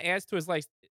 and it kinda adds to his, like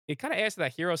it kinda adds to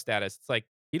that hero status. It's like,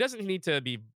 he doesn't need to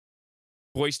be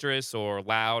boisterous or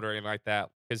loud or anything like that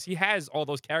because he has all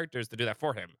those characters to do that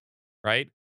for him,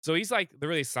 right? So he's like the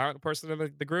really silent person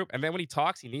in the group, and then when he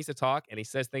talks, he needs to talk and he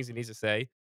says things he needs to say.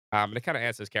 And it kind of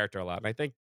adds to his character a lot. And I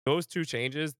think those two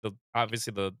changes, the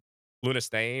obviously the Luna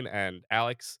Stain and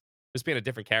Alex, just being a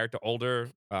different character,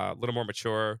 older, a little more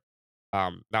mature,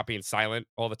 not being silent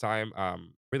all the time,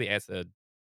 really adds a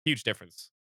huge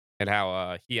difference in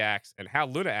how he acts and how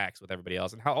Luna acts with everybody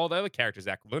else and how all the other characters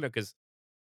act with Luna because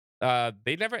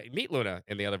they never meet Luna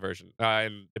in the other version,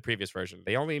 in the previous version.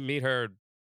 They only meet her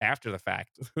after the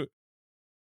fact.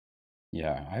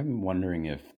 Yeah, I'm wondering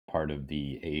if part of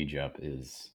the age up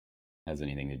is has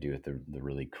anything to do with the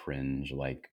really cringe,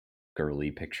 like,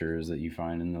 girly pictures that you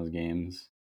find in those games.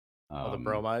 Oh, the Um,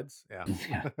 bromides, yeah.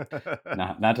 yeah,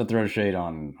 not to throw shade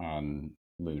on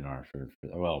Lunar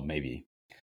well, maybe,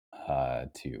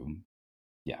 to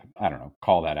yeah, I don't know,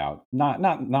 call that out. Not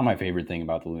my favorite thing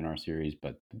about the Lunar series,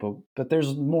 but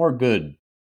there's more good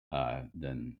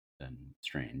than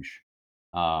strange.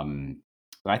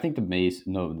 But I think the base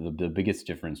no the biggest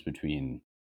difference between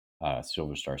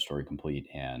Silver Star Story Complete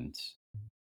and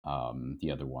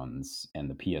the other ones and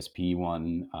the PSP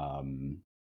one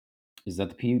is that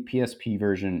the PSP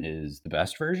version is the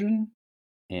best version.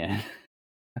 And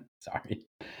sorry,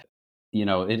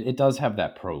 it does have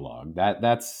that prologue.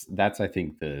 That's I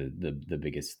think the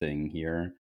biggest thing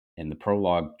here, and the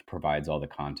prologue provides all the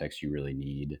context you really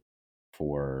need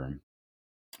for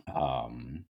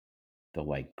um, the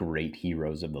like great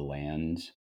heroes of the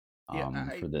land Yeah,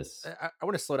 for this. I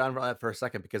want to slow down on that for a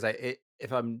second because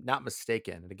if I'm not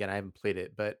mistaken, and again I haven't played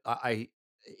it, but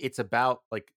it's about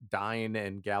like Dine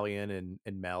and Galleon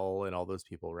and Mel and all those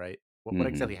people, right? What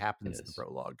exactly It happens in the is.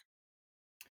 prologue?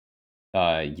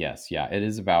 Yes, yeah, it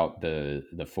is about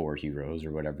the four heroes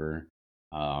or whatever,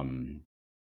 um,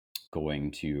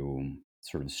 going to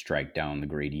sort of strike down the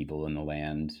great evil in the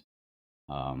land,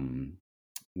 um,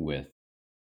 with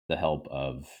the help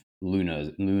of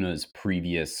Luna's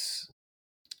previous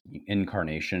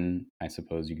incarnation, I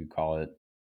suppose you could call it.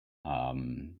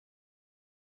 Um,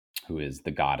 who is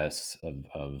the goddess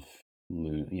of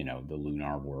the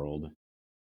lunar world.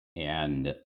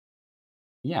 And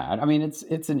yeah, I mean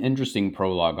it's an interesting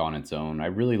prologue on its own. I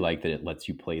really like that it lets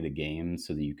you play the game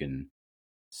so that you can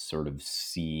sort of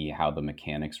see how the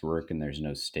mechanics work and there's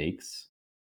no stakes.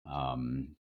 Um,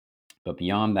 but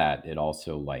beyond that, it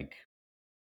also like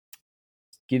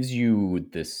gives you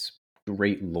this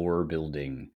great lore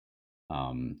building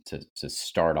to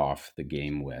start off the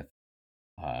game with.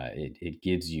 It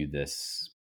gives you this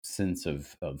sense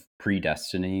of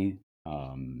predestiny,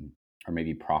 or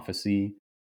maybe prophecy,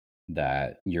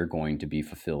 that you're going to be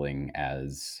fulfilling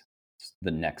as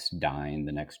the next Dine,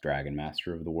 the next Dragon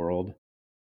Master of the world,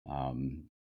 um,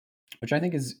 which I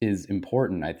think is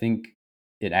important. I think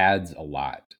it adds a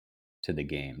lot to the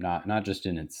game, not just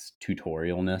in its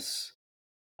tutorialness,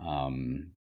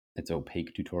 its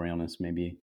opaque tutorialness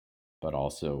maybe, but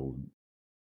also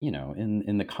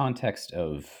in the context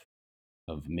of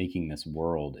making this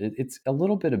world. It's a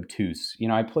little bit obtuse.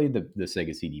 I played the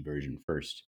Sega CD version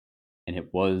first, and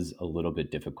it was a little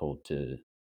bit difficult to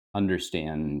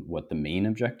understand what the main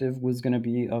objective was going to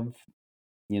be of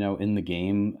in the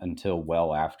game until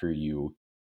well after you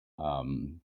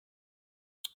um,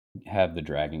 have the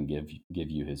dragon give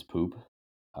you his poop.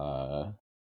 Uh,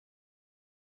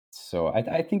 so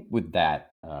I think with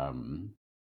that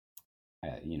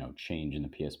change in the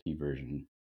PSP version,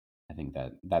 I think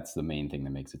that's the main thing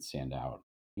that makes it stand out.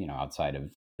 Outside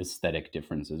of aesthetic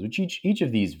differences, which each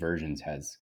of these versions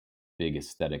has big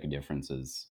aesthetic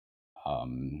differences.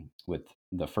 With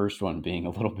the first one being a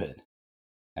little bit,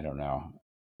 I don't know,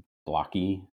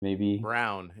 blocky, maybe.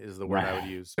 Brown is the word I would Right.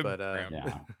 use, but Brown.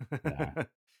 Yeah. Yeah.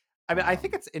 I mean, I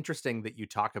think Um, it's interesting that you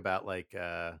talk about like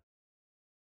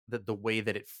the way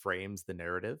that it frames the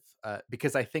narrative,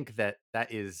 because I think that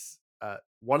that is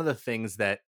one of the things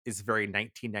that is very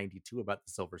 1992 about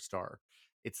the Silver Star.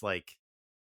 It's like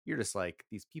you're just like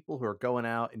these people who are going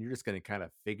out and you're just going to kind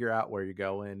of figure out where you're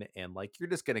going, and like you're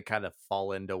just going to kind of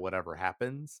fall into whatever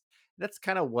happens. That's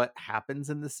kind of what happens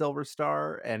in the Silver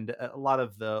Star, and a lot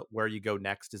of the where you go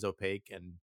next is opaque.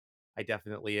 And I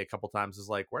definitely a couple times was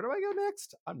like, where do I go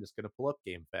next? I'm just going to pull up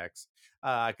game facts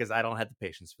because I don't have the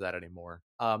patience for that anymore.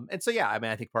 And so yeah, I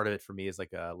mean, I think part of it for me is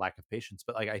like a lack of patience,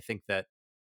 but like I think that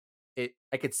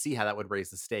I could see how that would raise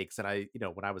the stakes. And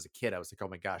when I was a kid, I was like, oh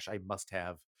my gosh, I must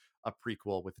have a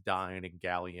prequel with Dine and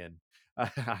Galleon.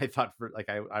 I thought for like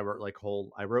I wrote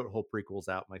whole prequels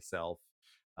out myself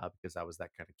because I was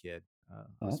that kind of kid. I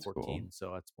oh, was that's cool. 14,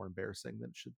 so it's more embarrassing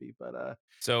than it should be. But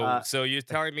So uh, so you're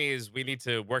telling me is we need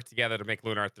to work together to make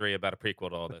Lunar 3 about a prequel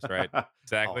to all this, right? oh,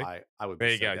 Exactly. I would be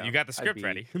There you so go. You down. got the I'd script be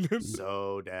ready.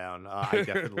 so down. I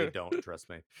definitely don't, trust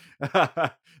me.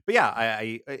 But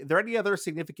yeah, are there any other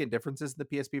significant differences in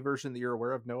the PSP version that you're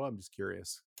aware of, Noah? I'm just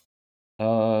curious.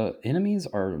 Enemies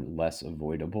are less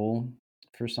avoidable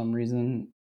for some reason.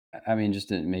 I mean,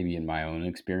 just maybe in my own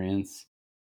experience,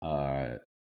 uh,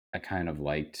 I kind of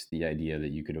liked the idea that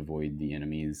you could avoid the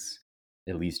enemies,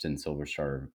 at least in Silver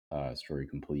Star Story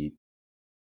Complete.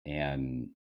 And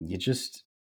you just,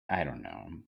 I don't know,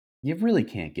 you really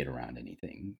can't get around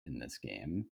anything in this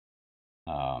game,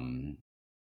 um,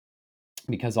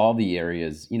 because all the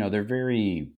areas, they're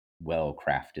very well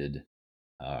crafted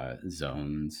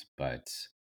zones, but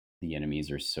the enemies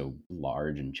are so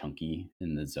large and chunky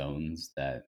in the zones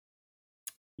that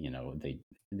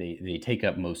they take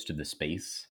up most of the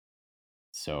space.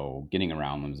 So getting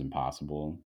around them is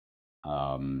impossible.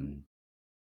 Um,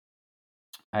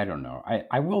 I don't know.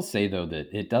 I will say though that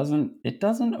it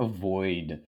doesn't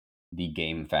avoid the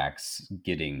game facts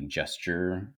getting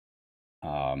gesture,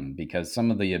 because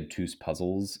some of the obtuse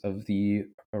puzzles of the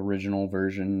original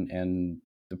version and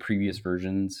the previous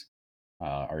versions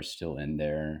are still in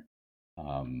there.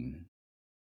 Um,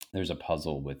 there's a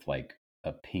puzzle with like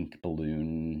a pink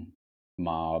balloon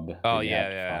mob that Oh you have yeah,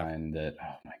 to yeah. find. That,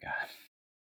 oh my god,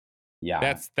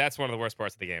 yeah. That's one of the worst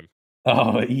parts of the game.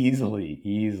 Oh,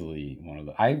 easily one of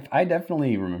the. I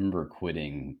definitely remember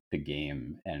quitting the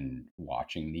game and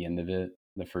watching the end of it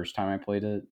the first time I played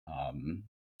it.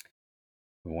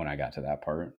 When I got to that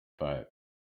part, but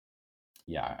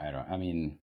yeah, I don't. I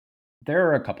mean, there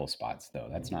are a couple spots though.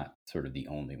 That's not sort of the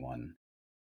only one.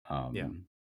 Yeah.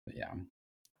 But yeah.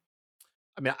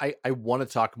 I mean, I want to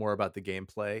talk more about the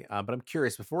gameplay, but I'm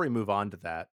curious before we move on to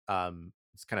that.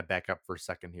 Let's kind of back up for a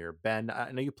second here. Ben,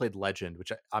 I know you played Legend,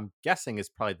 which I'm guessing is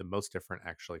probably the most different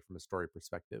actually from a story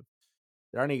perspective.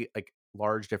 There are any like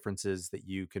large differences that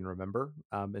you can remember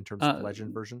in terms of the Uh,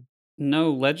 Legend version?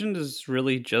 no, Legend is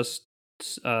really just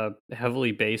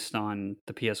heavily based on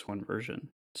the PS1 version.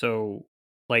 So,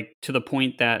 like to the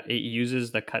point that it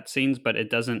uses the cutscenes, but it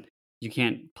doesn't you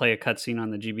can't play a cutscene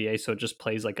on the GBA, so it just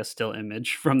plays like a still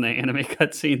image from the anime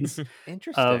cutscenes of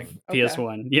Interesting. Okay.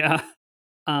 PS1. Yeah.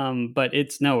 But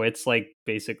it's like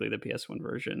basically the PS1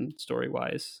 version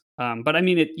story-wise. But I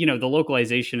mean the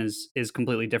localization is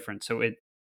completely different. So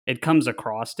it comes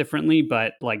across differently,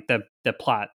 but like the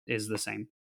plot is the same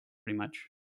pretty much.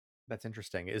 That's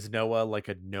interesting. Is Noah like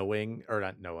a knowing, or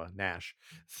not Noah, Nash?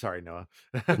 Sorry, Noah.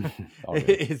 All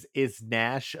good. Is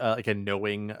Nash like a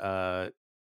knowing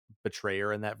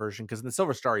betrayer in that version? Because in the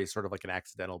Silver Star, he's sort of like an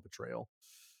accidental betrayal.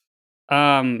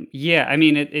 Yeah, I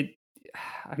mean it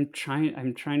I'm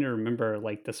trying to remember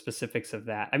like the specifics of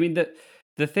that. I mean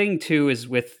the thing too is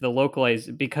with the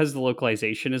because the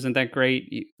localization isn't that great,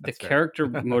 the That's fair. character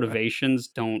motivations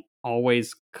don't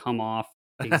always come off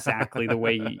exactly the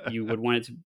way you would want it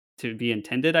to be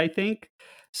intended, I think.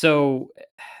 So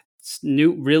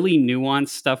really nuanced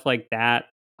stuff like that,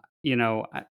 you know,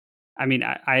 I mean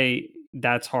I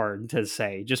that's hard to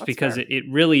say just That's because fair. it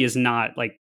really is not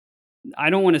like I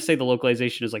don't wanna say the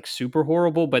localization is, like, super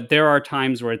horrible, but there are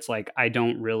times where it's like, I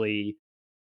don't really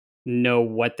know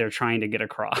what they're trying to get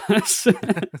across.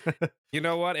 You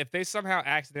know what? If they somehow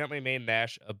accidentally made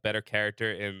Nash a better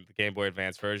character in the Game Boy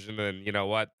Advance version, then you know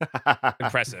what?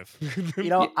 Impressive.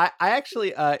 Ye I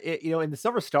actually, in the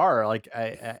Silver Star, like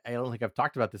I don't think I've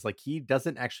talked about this. Like he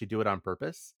doesn't actually do it on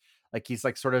purpose. Like he's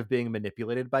like sort of being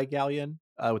manipulated by Galleon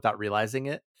without realizing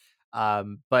it.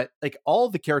 But like all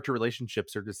the character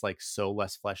relationships are just like so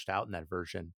less fleshed out in that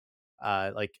version.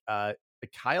 Like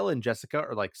Kyle and Jessica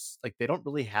are like they don't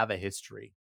really have a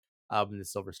history in the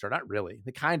Silver Star. Not really.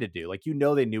 They kind of do. Like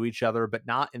they knew each other, but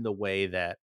not in the way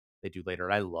that they do later.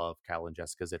 And I love Kyle and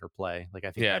Jessica's interplay. Like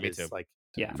I think Yeah, that me is too. like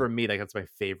yeah. for me, like that's my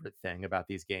favorite thing about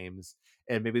these games.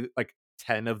 And maybe like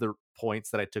 10 of the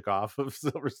points that I took off of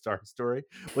Silver Star Story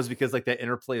was because like that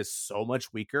interplay is so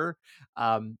much weaker.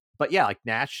 But yeah, like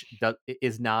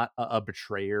is not a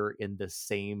betrayer in the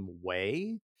same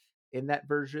way in that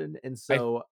version. And I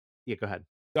so yeah, go ahead.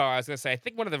 No, I was gonna say, I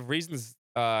think one of the reasons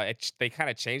they kind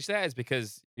of changed that is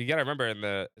because you got to remember in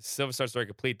the Silver Star Story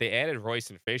Complete, they added Royce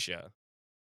and Fascia,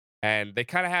 and they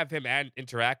kind of have him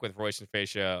interact with Royce and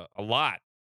Fascia a lot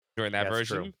during that Yeah, it's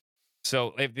true. version.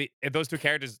 So if those two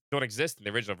characters don't exist in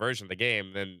the original version of the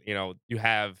game, then you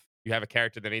have a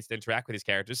character that needs to interact with these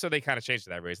characters. So they kind of changed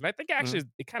it that reason. I think Mhm. actually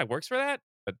it kind of works for that,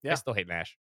 but I Yeah. still hate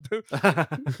Nash.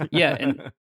 Yeah,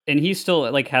 and he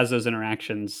still, like, has those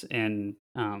interactions in,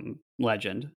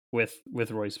 Legend with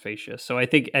Royce Facia. So I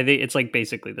think it's, like,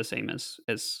 basically the same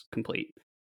as Complete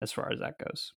as far as that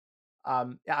goes.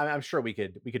 Yeah, I'm sure we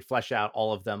could flesh out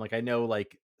all of them. Like I know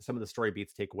like some of the story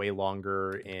beats take way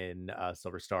longer in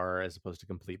Silver Star as opposed to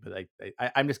Complete, but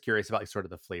I'm just curious about like sort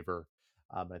of the flavor.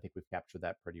 I think we've captured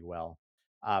that pretty well.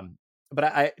 But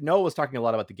I Noah was talking a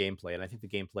lot about the gameplay, and I think the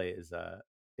gameplay is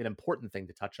an important thing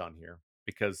to touch on here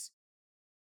because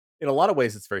in a lot of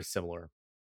ways it's very similar.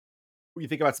 When you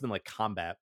think about something like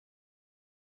combat,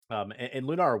 and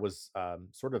Lunar was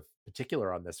sort of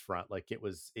particular on this front. Like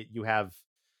you have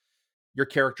your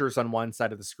characters on one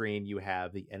side of the screen, you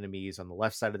have the enemies on the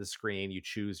left side of the screen, you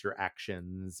choose your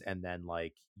actions, and then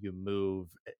like you move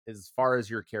as far as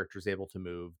your character is able to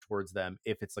move towards them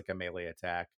if it's like a melee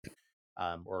attack,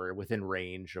 or within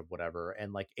range of whatever.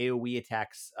 And like AoE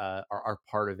attacks are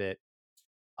part of it.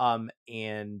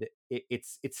 And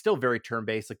it's still very turn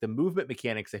based. Like the movement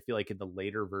mechanics, I feel like in the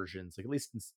later versions, like at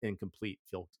least in Complete,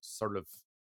 feel sort of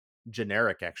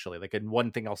generic actually. Like, and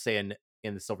one thing I'll say in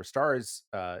the Silver Stars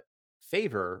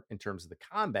favor in terms of the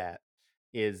combat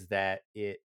is that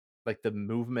it like the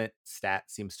movement stat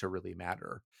seems to really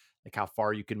matter, like how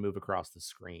far you can move across the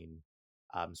screen,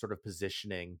 sort of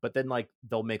positioning. But then like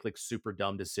they'll make like super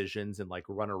dumb decisions and like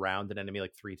run around an enemy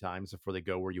like three times before they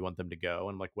go where you want them to go,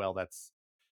 and I'm like, well, that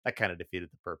kind of defeated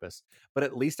the purpose. But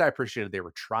at least I appreciated they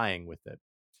were trying with it.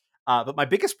 But my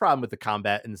biggest problem with the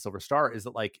combat in the Silver Star is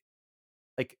that like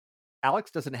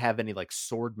Alex doesn't have any like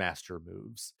sword master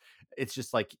moves. It's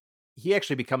just like he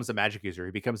actually becomes a magic user.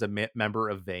 He becomes a member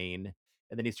of Vayne,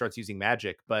 and then he starts using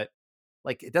magic. But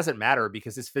like it doesn't matter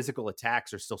because his physical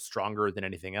attacks are still stronger than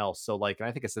anything else. So like, and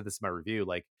I think I said this in my review.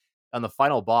 Like on the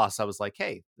final boss, I was like,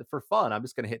 hey, for fun, I'm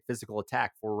just going to hit physical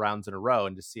attack 4 rounds in a row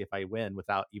and just see if I win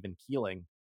without even healing,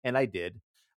 and I did.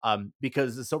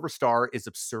 Because the Silver Star is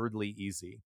absurdly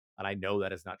easy. And I know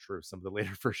that is not true of some of the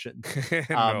later versions.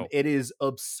 No. It is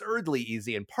absurdly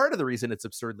easy. And part of the reason it's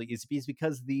absurdly easy is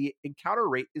because the encounter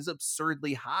rate is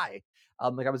absurdly high.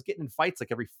 Like I was getting in fights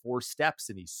like every 4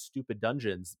 steps in these stupid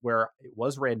dungeons where it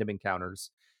was random encounters.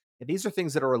 And these are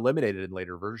things that are eliminated in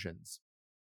later versions.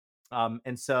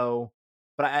 And so,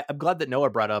 But I'm glad that Noah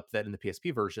brought up that in the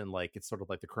PSP version, like it's sort of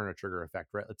like the Chrono Trigger effect,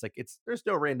 right? It's like there's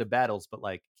no random battles, but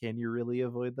like, can you really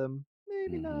avoid them?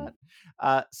 Maybe Hmm. not.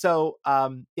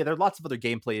 Yeah, there are lots of other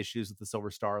gameplay issues with the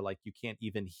Silver Star. Like you can't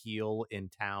even heal in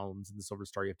towns in the Silver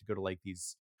Star. You have to go to like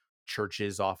these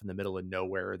churches off in the middle of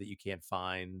nowhere that you can't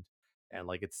find. And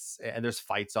like and there's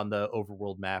fights on the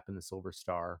overworld map in the Silver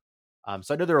Star.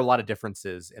 So I know there are a lot of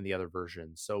differences in the other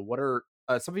versions. So what are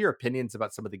some of your opinions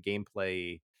about some of the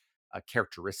gameplay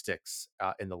characteristics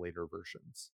in the later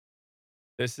versions?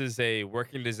 This is a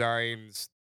working designs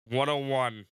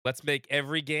 101. Let's make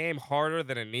every game harder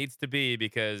than it needs to be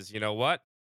because you know what?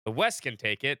 The West can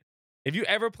take it. If you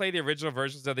ever play the original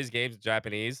versions of these games in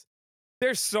Japanese,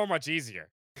 they're so much easier.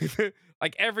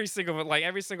 Like every single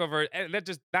version, and that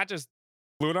just not just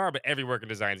Lunar, but every working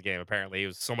designs game apparently it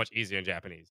was so much easier in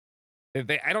Japanese.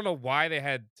 I don't know why they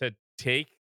had to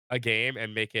take a game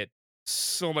and make it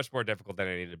so much more difficult than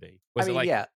it needed to be. I Was it mean, like,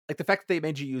 yeah, like the fact that they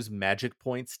made you use magic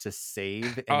points to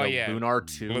save in oh the yeah, Lunar Hmm.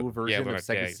 2 Yeah, version of Lunar, yeah,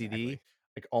 Sega CD, exactly.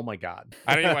 like, oh my god.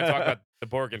 I don't even want to talk about the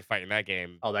Borgin fight in that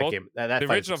game. Oh, that Both game, that the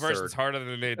fight is original version's absurd. harder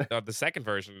than the second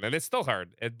version, and it's still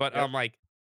hard. But Yep. like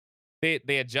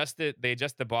they adjust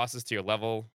the bosses to your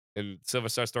level in Silver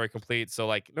Star Story Complete. So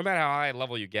like no matter how high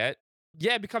level you get,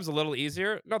 yeah, it becomes a little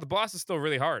easier. No, the boss is still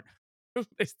really hard.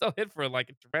 They still hit for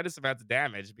like tremendous amounts of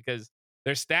damage because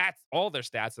all their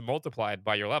stats are multiplied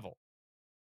by your level,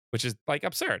 which is like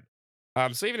absurd.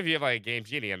 So even if you have like a Game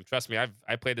Genie, and trust me,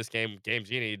 I played this game Game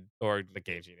Genie or the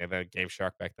Game Genie, the Game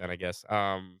Shark back then, I guess.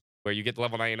 Where you get to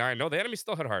level 99. No, the enemy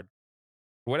still hit hard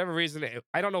for whatever reason.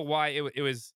 I don't know why it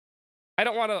was. I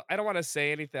don't want to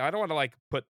say anything. I don't want to like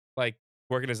put like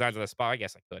working designs on the spot. I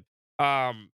guess I could.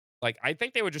 Like I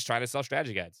think they were just trying to sell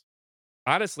strategy guides.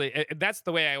 Honestly, that's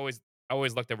the way I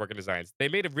always looked at working designs. They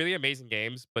made really amazing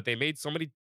games, but they made so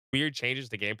many weird changes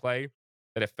to gameplay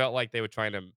that it felt like they were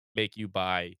trying to make you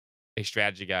buy a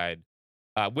strategy guide.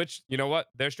 Which you know what,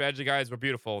 their strategy guides were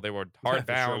beautiful. They were They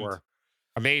sure hardbound, were.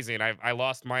 amazing. I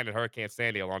lost mine at Hurricane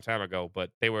Sandy a long time ago, but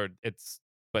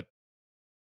but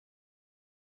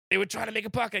they were trying to make a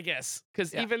buck, I guess,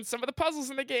 because Yeah. even some of the puzzles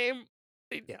in the game,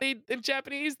 Yeah. they in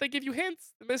Japanese they give you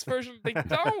hints. In this version, they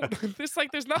don't. It's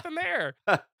like there's nothing there.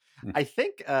 I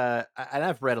think, and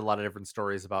I've read a lot of different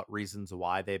stories about reasons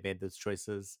why they made those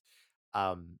choices.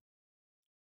 Um,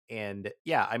 and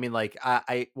yeah, I mean, like,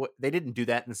 they didn't do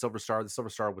that in the Silver Star. The Silver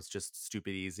Star was just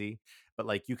stupid easy, but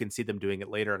like you can see them doing it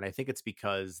later. And I think it's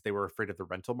because they were afraid of the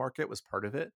rental market was part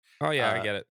of it. Oh yeah, I Uh,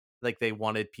 get it. like they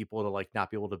wanted people to like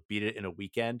not be able to beat it in a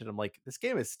weekend. And I'm like, this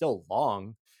game is still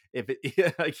long. If it,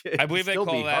 like, I it'd believe they still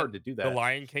call be that hard to do the that.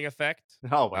 Lion King effect.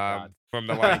 Oh my god. From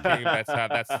the Lion King.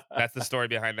 That's the story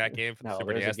behind that game for the No,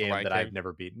 Super there's a NES, the game Lion that I've King.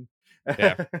 never beaten.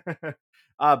 Yeah,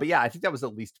 But yeah, I think that was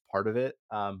at least part of it.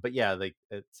 But yeah, like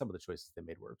some of the choices they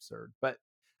made were absurd. But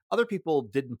other people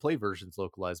didn't play versions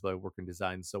localized by Working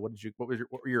Design. So what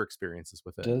were your experiences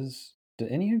with it? Do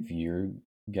any of your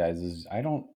guys's I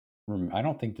don't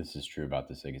think this is true about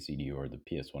the Sega CD or the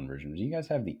PS1 version. Do you guys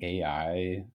have the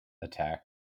AI attack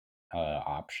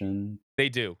option? they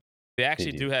do. They They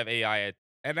actually do do. have AI,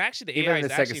 and actually the Even AI in the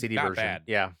is Sega actually CD not version, bad.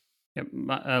 yeah. Yep,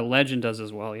 Legend does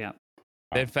as well. Yeah.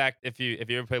 In Oh, fact, if you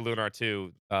ever play Lunar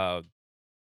 2,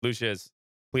 Lucia is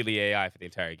completely AI for the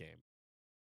entire game.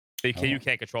 You oh,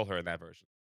 can't control her in that version,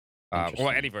 or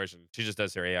any interesting. version. She just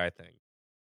does her AI thing.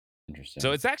 So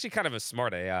Interesting. it's actually kind of a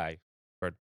smart AI for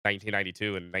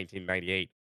 1992 and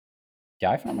 1998.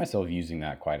 Yeah, I found myself using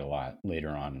that quite a lot later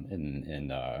on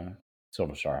in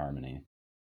Silver Star Harmony,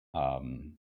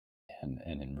 um,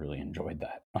 and really enjoyed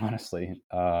that honestly.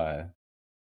 So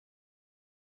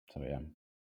yeah,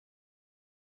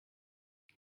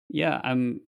 Yeah, I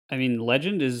mean,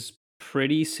 Legend is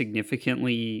pretty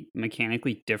significantly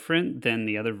mechanically different than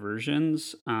the other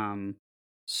versions. At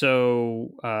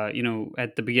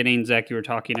the beginning, Zach, you were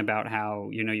talking about how,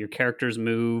 your characters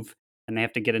move and they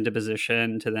have to get into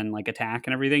position to then like attack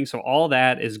and everything. So all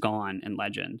that is gone in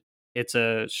Legend. It's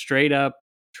a straight up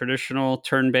traditional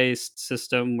turn-based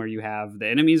system where you have the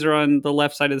enemies are on the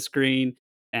left side of the screen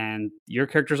and your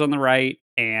character's on the right,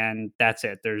 and that's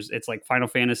it. It's like Final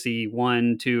Fantasy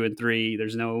 1, 2, and 3.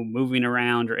 There's no moving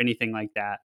around or anything like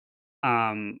that.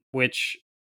 Which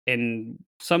in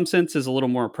some sense is a little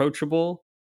more approachable.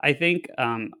 I think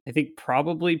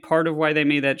probably part of why they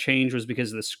made that change was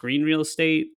because the screen real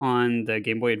estate on the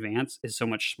Game Boy Advance is so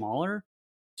much smaller.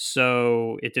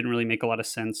 So it didn't really make a lot of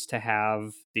sense to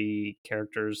have the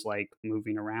characters like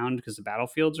moving around because the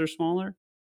battlefields are smaller.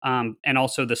 And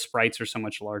also the sprites are so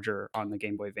much larger on the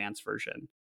Game Boy Advance version.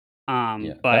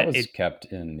 Yeah, that But was it kept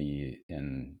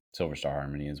in Silver Star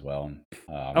Harmony as well.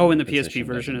 oh, in The the PSP position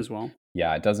version doesn't. as well?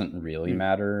 Yeah, it doesn't really Mm,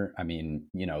 matter. I mean,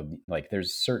 like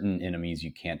there's certain enemies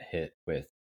you can't hit with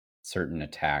certain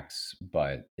attacks,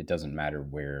 but it doesn't matter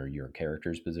where your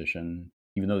character's position,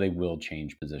 even though they will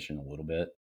change position a little bit.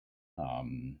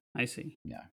 Um, I see.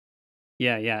 yeah,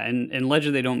 Yeah, yeah, and in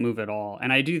Legend they don't move at all,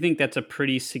 and I do think that's a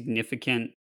pretty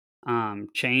significant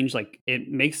change. Like it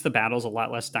makes the battles a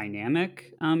lot less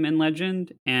dynamic in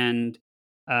Legend, and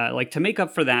like to make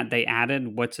up for that, they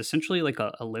added what's essentially like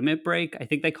a limit break. I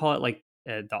think they call it like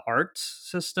the arts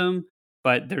system,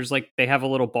 but there's like they have a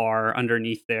little bar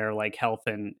underneath there, like health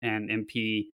and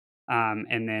MP,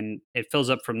 and then it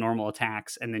fills up from normal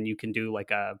attacks, and then you can do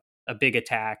like a big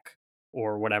attack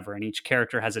or whatever, and each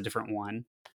character has a different one,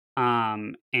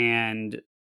 and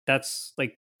that's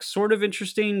like sort of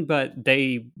interesting, but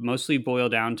they mostly boil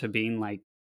down to being like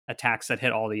attacks that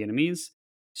hit all the enemies.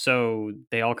 So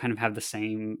they all kind of have the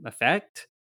same effect.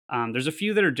 There's a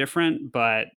few that are different,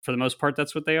 but for the most part,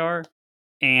 that's what they are.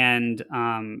 And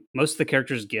most of the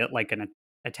characters get like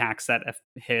attacks that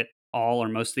hit all or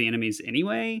most of the enemies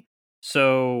anyway.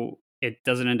 So it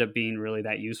doesn't end up being really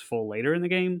that useful later in the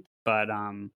game. But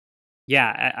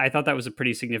yeah, I thought that was a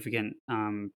pretty significant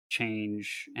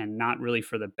change and not really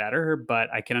for the better, but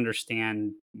I can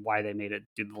understand why they made it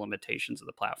due to the limitations of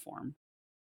the platform.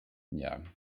 yeah.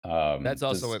 That's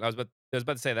also Does in, I was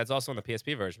about to say that's also in the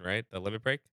PSP version, right? The limit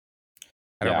break.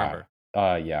 I don't Yeah. remember.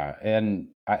 Yeah, and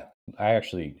I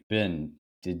actually been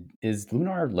did is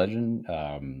Lunar Legend,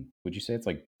 would you say it's,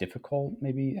 like, difficult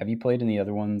maybe? Have you played any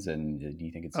other ones, and, do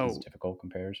you think it's as Oh, difficult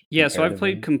compares yeah, so I've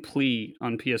played comparatively? Complete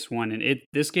on PS1 and it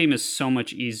this game is so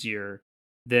much easier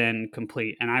than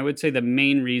Complete. And I would say the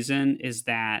main reason is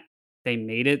that they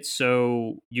made it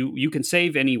so you can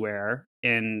save anywhere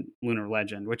in Lunar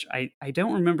Legend, which I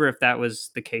don't remember if that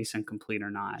was the case in Complete or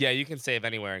not. Yeah, you can save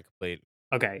anywhere in complete,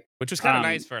 Okay. which was kind of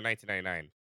nice Um for a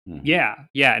 1999. Mhm. Yeah,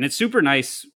 yeah, and it's super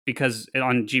nice because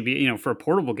on GB, for a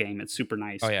portable game, it's super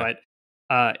Oh nice. yeah,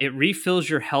 But it refills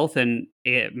your health and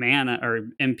mana or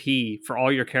MP for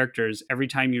all your characters every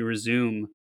time you resume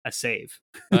a save.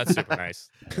 that's super nice.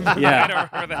 I Yeah. don't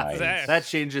remember that. That Nice.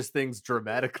 changes things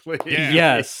dramatically. Yeah,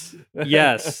 Yes.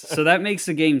 Yes. So that makes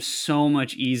the game so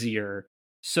much easier.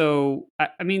 So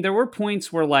I mean, there were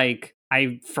points where like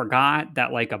I forgot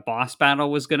that like a boss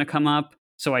battle was going to come up,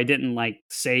 so I didn't like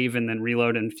save and then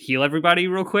reload and heal everybody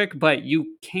real quick. But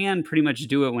you can pretty much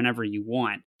do it whenever you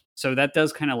want. So that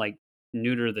does kind of like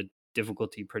neuter the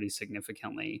difficulty pretty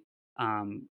significantly.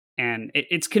 Um, and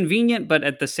it's convenient, but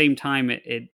at the same time,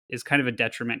 it is kind of a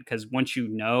detriment because once you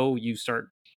know, you start,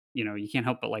 you can't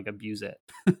help but like abuse it.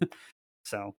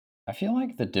 So, I feel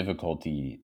like the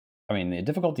difficulty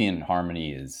in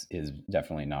Harmony is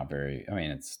definitely not very. I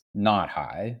mean, it's not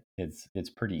high. It's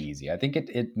pretty easy. I think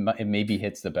it maybe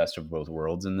hits the best of both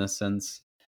worlds in this sense,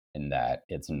 in that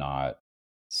it's not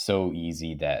so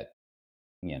easy that,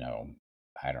 you know,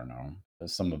 I don't know,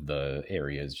 some of the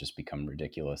areas just become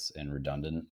ridiculous and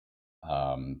redundant.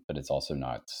 But it's also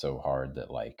not so hard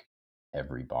that like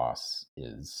every boss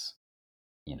is,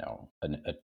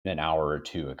 an hour or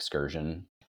two excursion.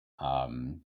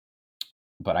 Um,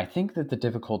 but I think that the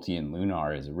difficulty in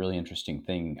Lunar is a really interesting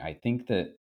thing. I think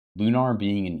that Lunar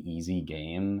being an easy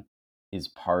game is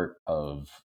part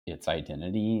of its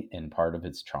identity and part of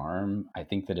its charm. I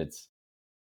think that it's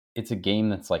a game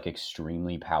that's like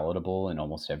extremely palatable in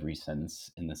almost every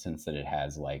sense, in the sense that it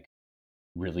has like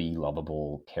really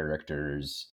lovable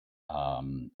characters,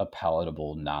 a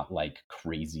palatable, not like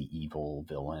crazy evil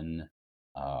villain.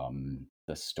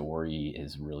 The story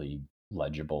is really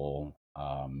legible.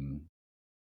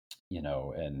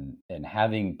 And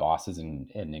having bosses and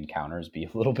encounters be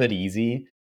a little bit easy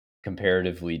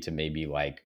comparatively to maybe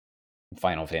like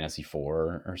Final Fantasy IV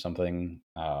or something,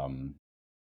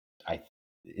 I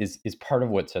is part of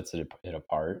what sets it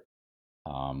apart,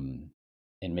 um,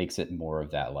 and makes it more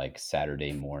of that like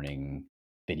Saturday morning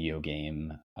video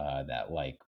game, that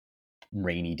like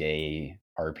rainy day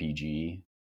RPG,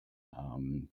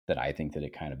 that I think that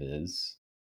it kind of is.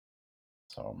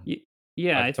 So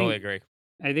yeah, I I totally think agree.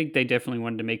 I think they definitely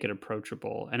wanted to make it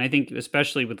approachable. And I think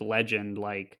especially with Legend,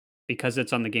 like because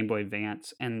it's on the Game Boy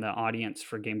Advance and the audience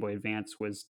for Game Boy Advance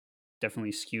was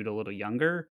definitely skewed a little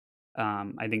younger.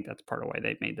 I think that's part of why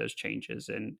they made those changes.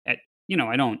 And I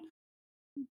don't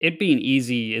it being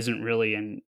easy isn't really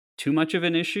an too much of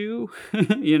an issue.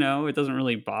 It doesn't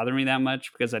really bother me that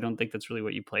much because I don't think that's really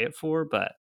what you play it for.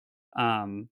 But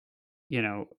um, you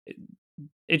know,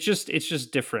 it's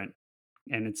just different,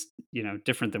 and it's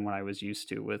different than what I was used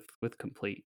to with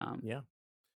Complete. Yeah.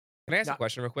 Can I ask a Not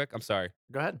question real quick? I'm sorry.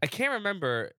 Go ahead. I can't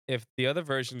remember if the other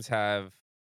versions have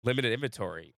limited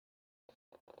inventory.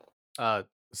 Uh,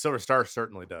 Silver Star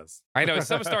certainly does. I know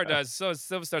Silver Star does. So is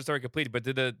Silver Star Story Complete, but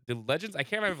did the Legends? I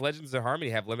can't remember if Legends of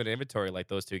Harmony have limited inventory like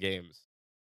those two games.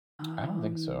 I don't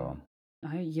think so.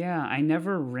 I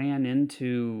never ran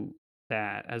into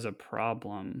that as a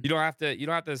problem. You don't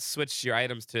have to switch your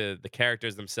items to the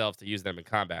characters themselves to use them in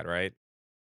combat, right?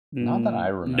 Not that I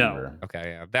No, remember.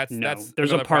 Okay, yeah. no. That's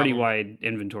There's a another problem. party-wide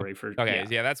inventory for Okay, yeah,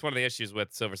 yeah, that's one of the issues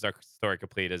with Silver Star Story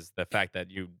Complete is the fact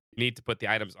that you need to put the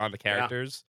items on the Yeah.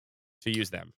 characters to use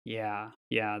them. yeah.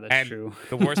 That's And true.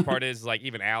 the worst part is like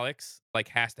even Alex like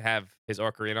has to have his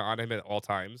Ocarina on him at all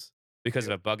times because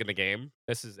of Yep. a bug in the game.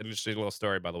 This is an interesting little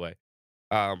story, by the way.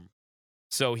 Um,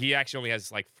 so he actually only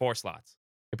has like 4 slots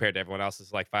compared to everyone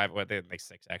else's like 5. Well, they make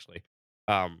 6 actually,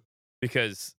 um,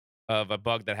 because of a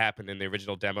bug that happened in the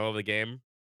original demo of the game,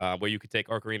 where you could take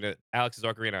Alex's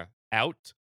Ocarina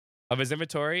out of his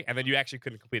inventory, and then you actually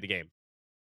couldn't complete the game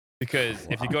because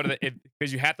if you Wow. go to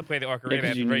because you have to play the Yeah, Ocarina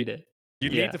because at the you very need it. you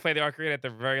need Yeah. to play the ocarina at the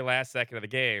very last second of the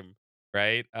game,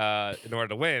 right? In order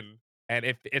to win. And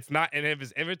if it's not in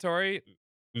his inventory,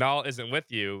 Null isn't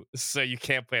with you, so you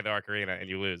can't play the ocarina and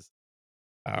you lose.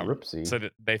 So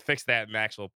Whoopsie. they fixed that in the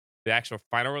actual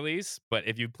final release. But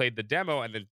if you played the demo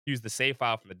and then use the save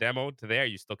file from the demo to there,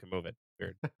 you still can move it.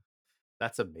 Weird.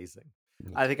 That's amazing.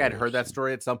 I That's think I'd very heard that interesting.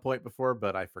 story at some point before,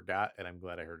 but I forgot, and I'm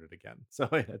glad I heard it again. So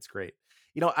that's great.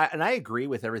 And I agree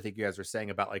with everything you guys are saying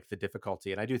about like the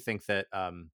difficulty, and I do think that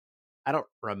I don't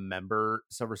remember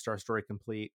Silver Star Story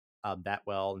Complete that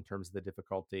well in terms of the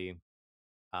difficulty.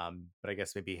 But I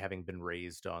guess maybe having been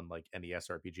raised on like NES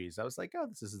RPGs, I was like, oh,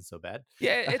 this isn't so bad.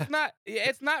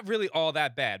 It's not really all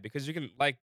that bad because you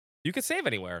can save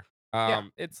anywhere. Yeah,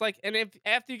 It's like and if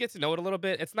after you get to know it a little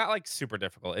bit, it's not like super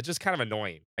difficult. It's just kind of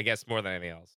annoying, I guess, more than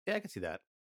anything else. yeah, I can see that.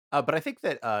 But I think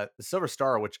that the Silver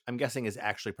Star, which I'm guessing is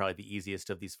actually probably the easiest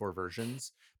of these 4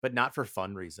 versions, but not for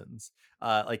fun reasons.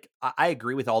 Like I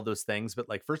agree with all those things, but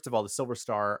like first of all, the Silver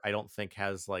Star I don't think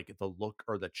has like the look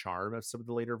or the charm of some of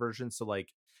the later versions. So like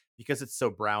because it's so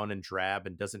brown and drab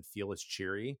and doesn't feel as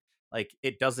cheery, like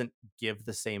it doesn't give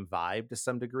the same vibe to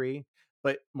some degree.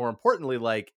 But more importantly,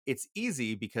 like it's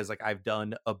easy because like I've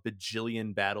done a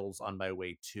bajillion battles on my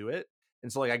way to it.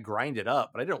 And so like I grind it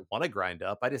up, but I didn't want to grind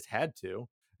up. I just had to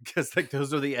because like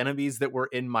those are the enemies that were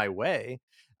in my way.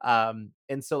 And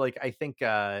so like I think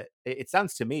it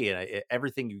sounds to me and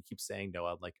everything you keep saying,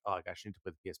 Noah, I'm like, oh gosh, I need to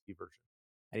play the PSP version.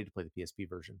 I need to play the PSP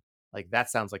version. Like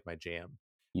that sounds like my jam.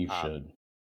 You Um, should.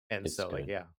 and It's so like good.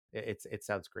 yeah, it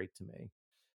sounds great to me.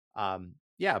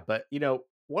 Yeah, but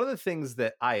one of the things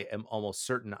that I am almost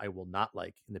certain I will not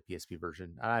like in the PSP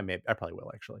version, I probably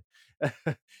will actually,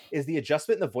 is the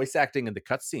adjustment in the voice acting and the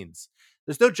cutscenes.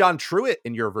 There's no John Truitt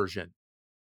in your version.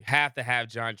 You have to have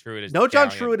John Truitt as No John Galleon.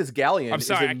 Truitt as I'm Galleon is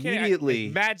sorry, I can't. It's immediately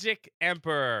Magic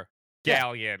Emperor yeah,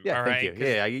 Galleon. yeah. All Thank right, you. Yeah,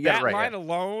 because yeah, you got it right. that line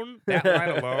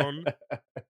Yeah. alone,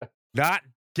 not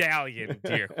Galleon,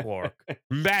 dear Quark.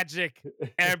 Magic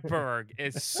Emperor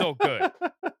is so good.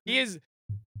 He is.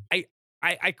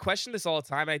 I I question this all the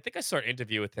time. I think I saw an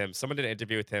interview with him. Someone did an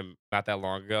interview with him not that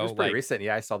long It ago. was pretty Like recent.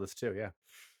 Yeah, I saw this too. Yeah.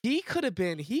 he could have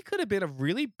been a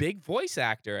really big voice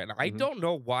actor, and I Mhm. don't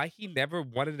know why he never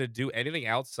wanted to do anything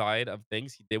outside of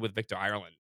things he did with Victor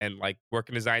Ireland and like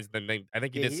working designs. And then I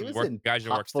think he Yeah, did some work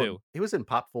Gaijin works too. He was in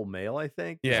Popful Mail, I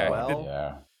think, as Yeah, Oh, well.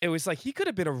 yeah. it was like he could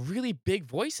have been a really big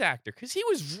voice actor because he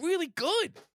was really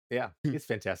good. Yeah, it's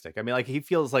fantastic. I mean, like he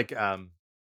feels like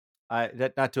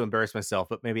not to embarrass myself,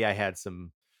 but maybe I had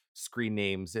some screen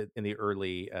names in the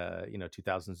early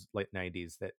 2000s, late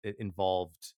 90s that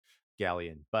involved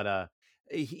Galleon. But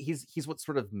he's what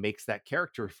sort of makes that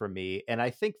character for me. And I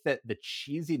think that the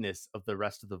cheesiness of the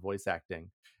rest of the voice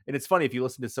acting, and it's funny if you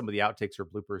listen to some of the outtakes or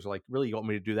bloopers, you're like, really, you want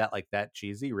me to do that like that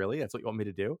cheesy? Really? That's what you want me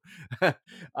to do? And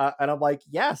I'm like,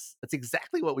 yes, that's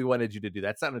exactly what we wanted you to do.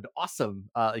 That sounded awesome.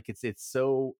 Like it's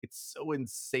so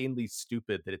insanely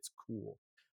stupid that it's cool.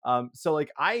 So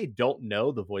like I don't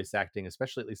know the voice acting,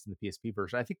 especially at least in the PSP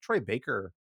version. I think Troy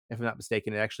Baker, if I'm not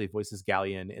mistaken, it actually voices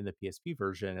Galleon in the PSP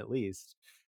version at least,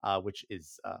 which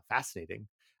is fascinating.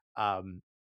 Um,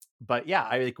 but yeah,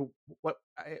 I like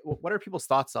what are people's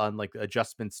thoughts on like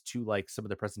adjustments to like some of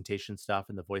the presentation stuff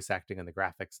and the voice acting and the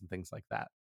graphics and things like that?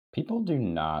 People do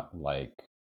not like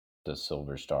the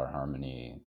Silver Star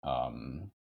Harmony.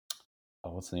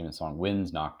 What's the name of the song?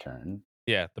 Wind's Nocturne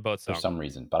Yeah, the boat for song. some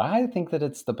reason, but I think that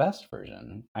it's the best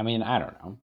version. I mean, I don't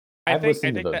know. I I've think I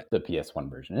listened to think that the PS1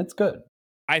 version. It's good.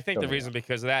 I think Don't the get me reason wrong.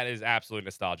 because of that is absolute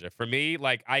nostalgia. For me,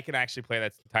 like I can actually play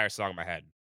that entire song in my head.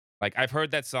 Like I've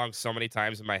heard that song so many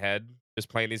times in my head just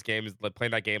playing these games, like,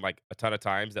 playing that game, like, a ton of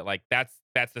times that, like, that's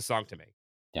the song to me.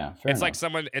 Yeah, fair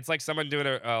enough. It's like someone doing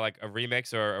like, a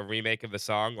remix or a remake of the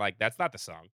song, like, that's not the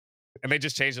song. And they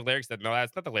just changed the lyrics that, "No,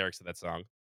 that's not the lyrics of that song."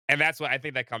 And that's what I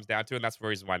think that comes down to, and that's the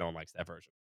reason why no one likes that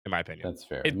version, in my opinion. That's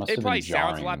fair. It It must it have been probably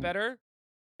sounds a lot jarring. better.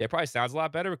 Yeah, it probably sounds a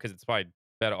lot better because it's probably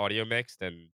better audio mixed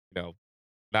and,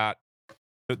 not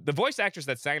the voice actress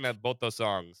that sang that both those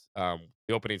songs, the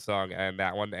opening song and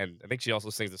that one, and I think she also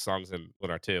sings the songs in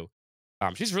Lunar too.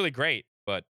 She's really great,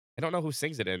 but I don't know who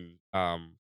sings it in,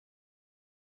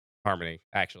 harmony,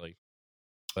 actually,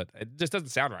 but it just doesn't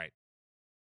sound right,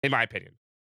 in my opinion.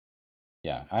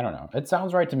 Yeah, I don't know. It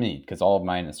sounds right to me because all of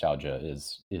my nostalgia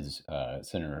is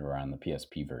centered around the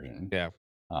PSP version. Yeah.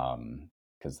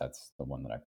 Because that's the one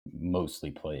that I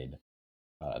mostly played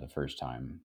the first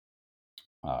time.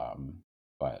 Um,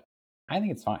 but I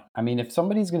think it's fine. I mean, if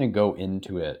somebody's going to go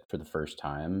into it for the first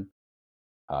time,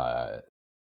 uh,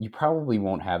 you probably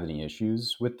won't have any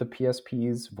issues with the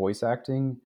PSP's voice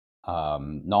acting.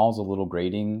 Null's a little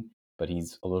grating, but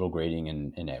he's a little grating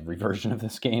in every version of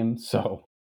this game. So,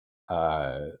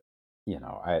 uh,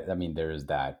 I mean, there is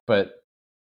that. But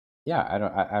yeah,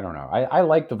 I don't know. I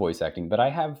like the voice acting, but I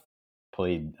have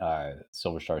played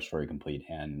Silver Star Story Complete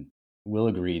and will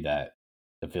agree that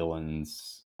the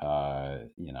villains,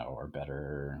 are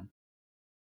better.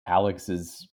 Alex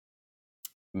is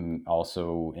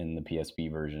also in the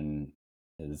PSP version.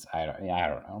 Is I don't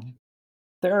know.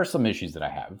 There are some issues that I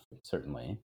have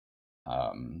certainly,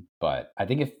 but I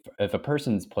think if a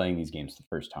person's playing these games the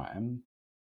first time,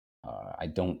 I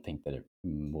don't think that it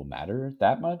will matter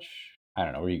that much. I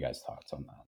don't know. What are you guys' thoughts on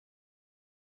that?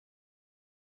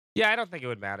 Yeah, I don't think it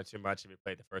would matter too much if you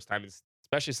played the first time,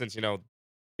 especially since,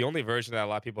 the only version that a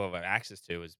lot of people have access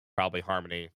to is probably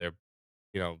Harmony. They're,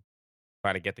 you know,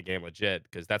 trying to get the game legit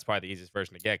because that's probably the easiest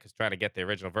version to get because trying to get the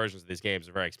original versions of these games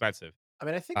are very expensive. I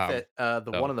mean, I think Um, that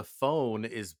the one so on the phone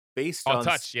is based Oh, on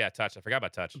Touch, yeah, Touch. I forgot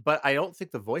about Touch. but I don't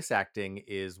think the voice acting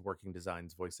is Working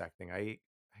Design's voice acting. I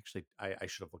should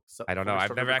have looked this up I don't before know. we I've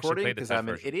started never actually recording played the because Touch I'm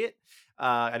an version. idiot.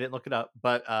 I didn't look it up,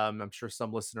 but I'm sure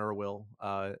some listener will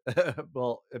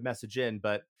will message in.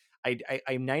 But I'm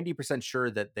 90%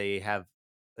 sure that they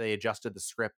adjusted the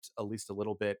script at least a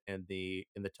little bit in the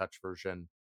Touch version,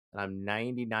 and I'm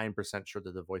 99% sure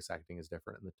that the voice acting is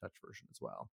different in the Touch version as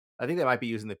well. I think they might be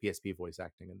using the PSP voice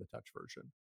acting in the Touch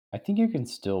version. I think you can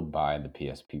still buy the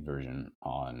PSP version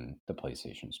on the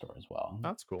PlayStation Store as well.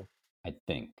 That's cool. I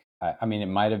think. I mean, it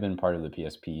might have been part of the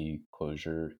PSP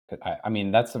closure. I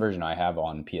mean, that's the version I have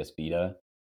on PS Vita.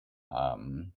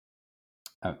 Um,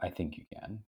 I think you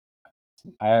can.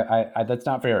 That's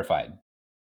not verified,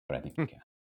 but I think you can.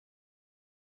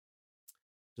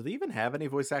 Do they even have any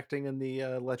voice acting in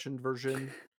the Legend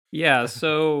version? Yeah,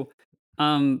 so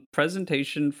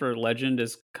presentation for Legend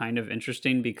is kind of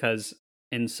interesting because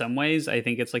in some ways I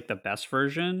think it's like the best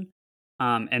version.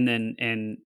 And then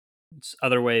in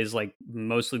other ways, like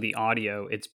mostly the audio,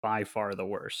 it's by far the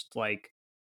worst. Like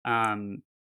um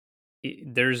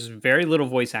there's very little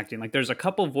voice acting. Like there's a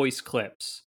couple voice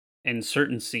clips in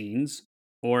certain scenes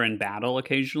or in battle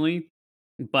occasionally,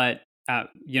 but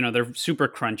they're super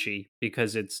crunchy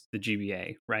because it's the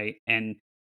GBA, right? And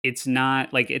it's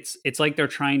not like it's like they're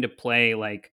trying to play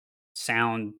like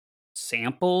sound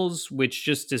samples, which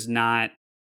just does not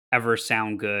ever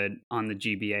sound good on the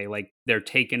GBA. Like they're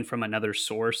taken from another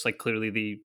source, like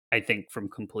clearly I think from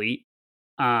Complete.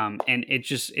 And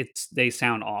it's they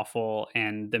sound awful,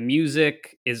 and the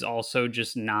music is also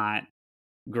just not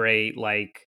great.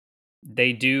 Like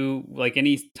they do like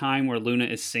any time where Luna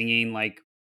is singing, like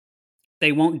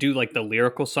they won't do like the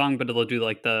lyrical song, but they'll do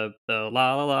like the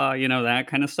la la la, that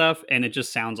kind of stuff, and it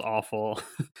just sounds awful.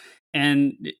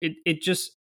 And it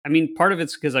just, I mean, part of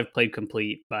it's because I've played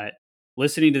Complete, but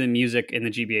listening to the music in the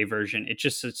GBA version,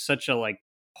 it's such a like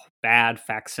bad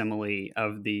facsimile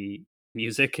of the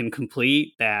music and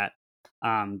Complete that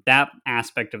that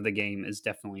aspect of the game is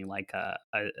definitely like a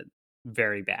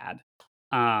very bad.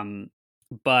 Um,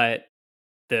 but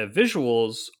the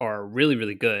visuals are really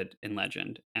really good in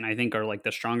Legend, and I think are like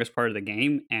the strongest part of the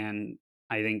game, and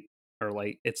I think are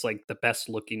like it's like the best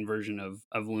looking version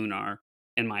of Lunar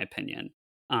in my opinion.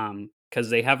 Because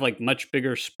they have like much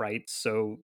bigger sprites,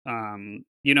 so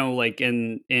like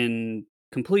in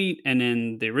Complete and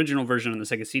in the original version on the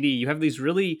Sega CD, you have these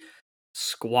really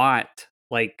squat,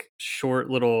 like short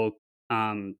little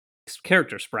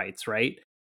character sprites, right?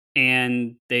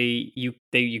 And you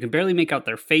can barely make out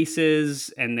their faces,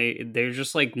 and they're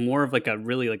just like more of like a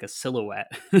really like a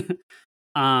silhouette.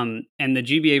 And the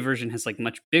GBA version has like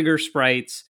much bigger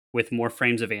sprites with more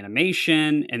frames of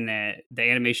animation, and the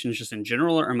animations just in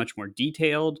general are much more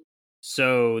detailed.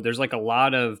 So there's like a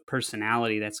lot of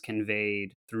personality that's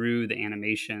conveyed through the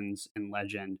animations in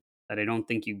Legend that I don't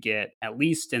think you get, at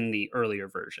least in the earlier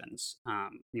versions.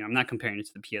 I'm not comparing it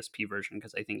to the PSP version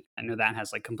because I know that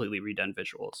has like completely redone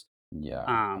visuals.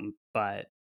 Yeah. But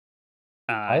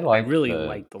I I like really the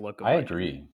like the look of I Legend.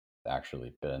 agree,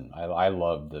 actually, Ben. I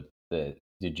love the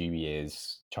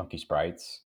GBA's chunky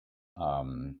sprites.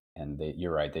 And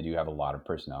you're right, they do have a lot of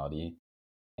personality.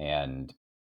 And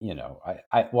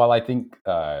while I think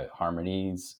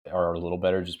harmonies are a little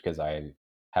better just because I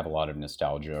have a lot of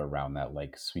nostalgia around that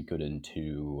like Suikoden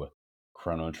 2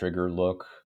 Chrono Trigger look,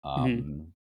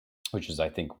 Mhm. which is I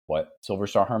think what Silver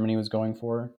Star Harmony was going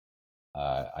for.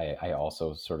 I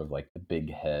also sort of like the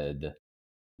big head,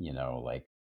 like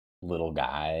little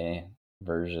guy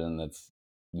version that's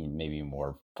maybe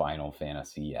more Final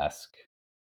Fantasy esque.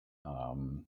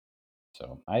 Um,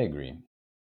 so I agree.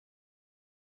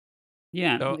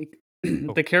 Yeah, So, like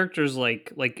oh, the characters,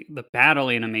 like the battle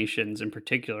animations in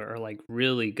particular are like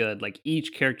really good. Like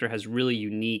each character has really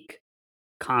unique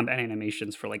combat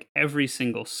animations for like every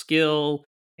single skill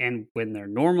and when they're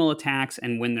normal attacks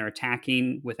and when they're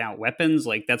attacking without weapons.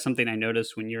 Like that's something I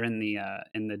noticed when you're in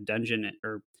the dungeon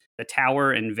or the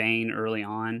tower in Vane early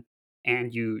on,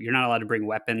 and you're not allowed to bring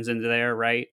weapons into there,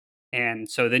 right? And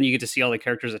so then you get to see all the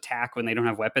characters attack when they don't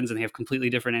have weapons, and they have completely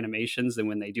different animations than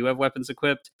when they do have weapons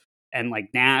equipped. And like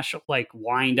Nash like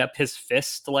wind up his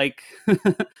fist like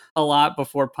a lot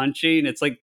before punching. It's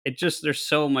like it just there's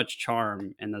so much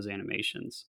charm in those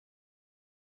animations.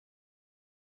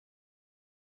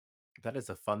 That is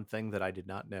a fun thing that I did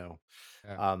not know.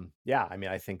 yeah. Yeah, I mean,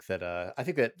 I think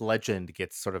that Legend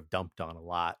gets sort of dumped on a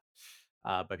lot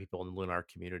by people in the Lunar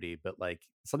community, but like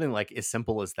something like as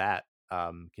simple as that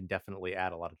can definitely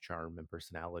add a lot of charm and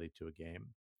personality to a game.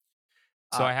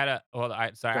 So Uh, I had to hold.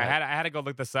 I sorry. Go ahead. I had to go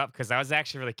look this up because I was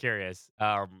actually really curious.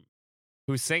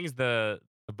 Who sings the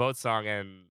boat song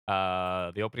and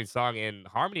the opening song in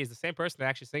Harmony is the same person that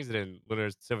actually sings it in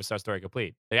Lunar's Silver Star Story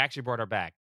Complete. They actually brought her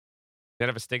back.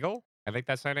 Jennifer Stiggle, I think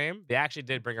that's her name. They actually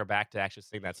did bring her back to actually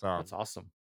sing that That's song awesome.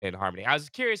 in Harmony. I was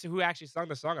curious who actually sung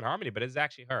the song in Harmony, but it's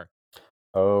actually her.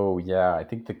 Oh, yeah, I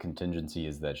think the contingency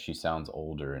is that she sounds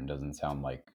older and doesn't sound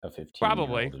like a 15-year-old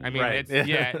Probably. I mean, anymore. Right. it's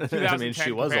yeah, I mean,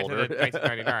 she 2010 was compared to the older.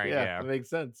 1999. Yeah, Yeah. that makes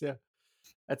sense. Yeah.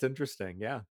 That's interesting.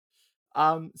 Yeah.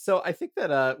 So I think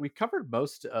that we covered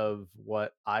most of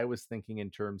what I was thinking in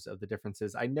terms of the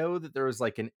differences. I know that there was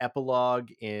like an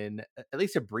epilogue in at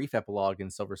least a brief epilogue in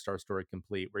Silver Star Story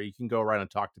Complete where you can go around and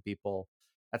talk to people.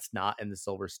 That's not in the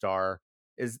Silver Star.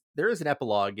 Is there is an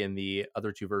epilogue in the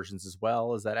other two versions as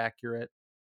well? Is that accurate?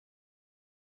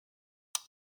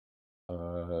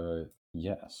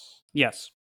 Yes.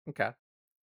 Yes. Okay.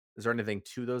 Is there anything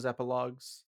to those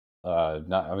epilogues?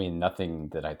 Not, I mean, nothing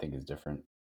that I think is different.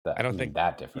 I That I don't think mean,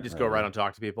 that You different, just go around really. and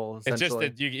talk to people, it's just essentially.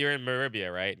 that you're in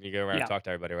Maribia, right? And you go around and Yeah. talk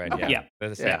to everybody, right? Okay. Yeah. Yeah. They're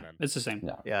the same Yeah. then. It's the same.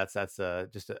 Yeah. Yeah, that's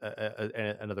just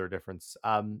another difference.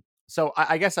 So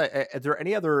I guess are there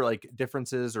any other like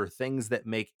differences or things that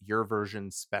make your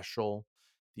version special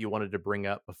that you wanted to bring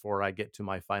up before I get to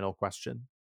my final question?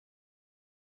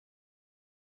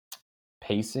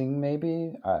 Pacing,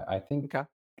 maybe. I think Okay.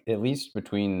 at least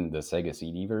between the Sega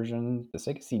CD version, the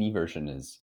Sega CD version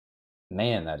is,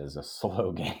 man, that is a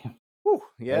slow game. Whew,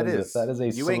 yeah, it That is. is a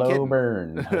You ain't slow kidding.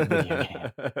 burn of a video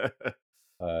game.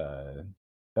 Uh,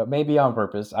 but maybe on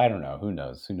purpose. I don't know. Who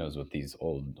knows? Who knows what these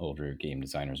older game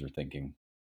designers were thinking,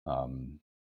 um,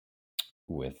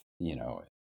 with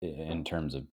in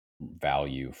terms of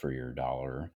value for your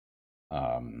dollar.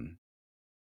 Um,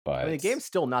 I mean, the but game's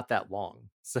still not that long,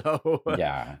 so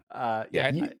yeah, Yeah, yeah. I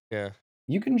you yeah.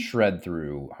 you can shred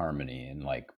through Harmony in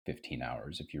like 15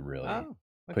 hours if you really Oh,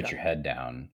 put okay. your head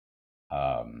down.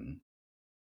 Um,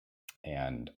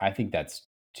 and I think that's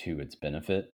to its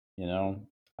benefit.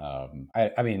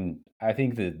 I mean, I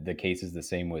think the case is the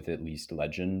same with at least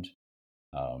Legend.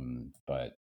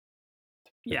 But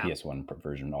the Yeah. PS1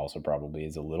 version also probably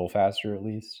is a little faster, at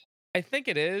least. I think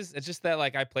it is. It's just that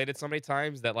like I played it so many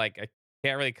times that like I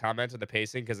can't really comment on the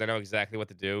pacing because I know exactly what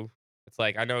to do. It's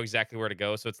like I know exactly where to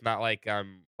go, so it's not like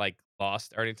I'm like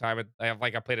lost or any time. I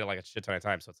played it like a shit ton of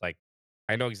times, so it's like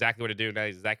I know exactly what to do, and I know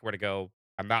exactly where to go.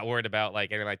 I'm not worried about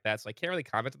like anything like that, so I can't really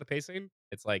comment on the pacing.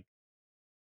 It's like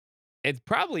it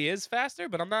probably is faster,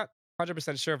 but I'm not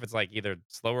 100% sure if it's like either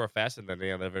slower or faster than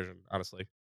the other version. Honestly,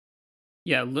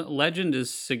 Yeah, Legend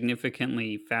is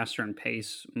significantly faster in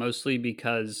pace, mostly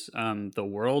because the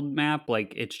world map,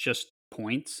 like it's just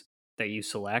points that you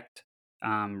select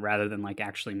rather than like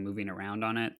actually moving around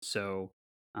on it. So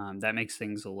that makes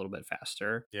things a little bit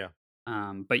faster. Yeah.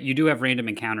 But you do have random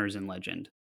encounters in Legend.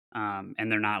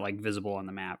 and they're not like visible on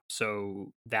the map.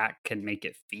 So that can make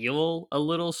it feel a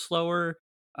little slower,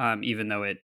 even though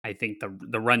I think the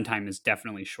runtime is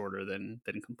definitely shorter than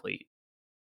complete.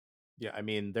 Yeah, I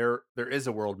mean there is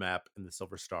a world map in the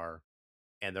Silver Star,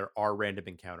 and there are random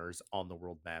encounters on the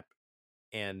world map.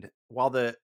 And while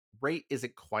the rate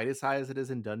isn't quite as high as it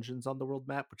is in dungeons on the world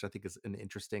map, which I think is an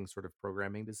interesting sort of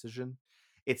programming decision,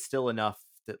 it's still enough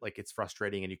that like it's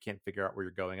frustrating and you can't figure out where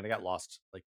you're going. And I got lost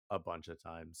like a bunch of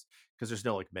times because there's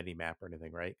no like mini map or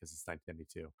anything, right? Because it's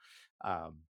 1992.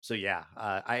 So yeah,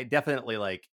 I definitely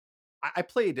like. I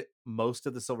played most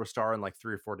of the Silver Star in like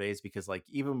 3 or 4 days because like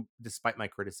even despite my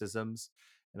criticisms,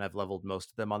 and I've leveled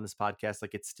most of them on this podcast,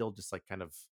 like it's still just like kind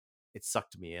of it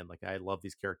sucked me in. Like I love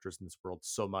these characters in this world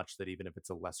so much that even if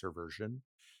it's a lesser version,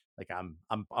 like I'm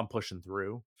pushing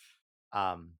through.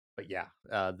 But yeah,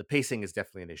 the pacing is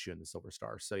definitely an issue in the Silver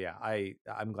Star. So yeah,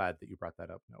 I'm glad that you brought that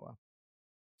up, Noah.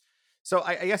 So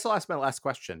I guess I'll ask my last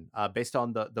question, based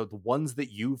on the ones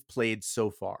that you've played so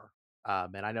far.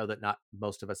 And I know that not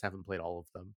most of us haven't played all of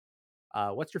them.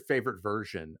 What's your favorite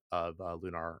version of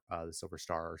Lunar, the Silver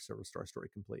Star or Silver Star Story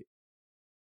Complete?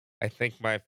 I think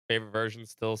my favorite version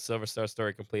is still Silver Star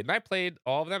Story Complete, and I played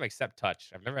all of them except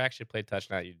Touch. I've never actually played Touch.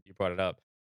 Now you brought it up,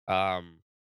 um,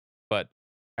 but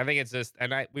I think it's just,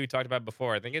 and we talked about it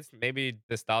before. I think it's maybe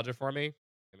nostalgia for me.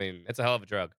 I mean, it's a hell of a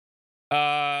drug.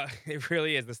 It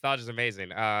really is. Nostalgia is amazing.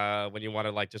 When you want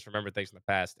to like just remember things from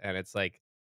the past, and it's like,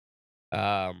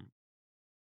 um,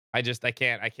 I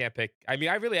can't pick. I mean,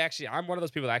 I really actually I'm one of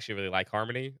those people that actually really like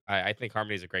Harmony. I think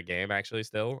Harmony is a great game actually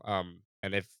still.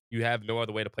 And if you have no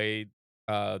other way to play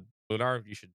uh Lunar,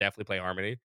 you should definitely play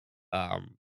Harmony.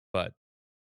 Um, but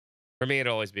for me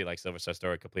it'll always be like Silver Star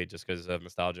Story Complete just because of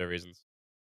nostalgia reasons.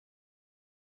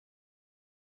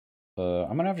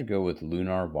 I'm gonna have to go with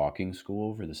Lunar Walking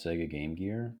School for the Sega Game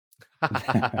Gear.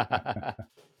 I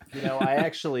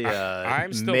actually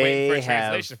I'm still waiting for a may have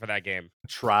translation for that game.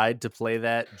 tried to play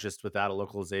that just without a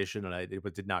localization, and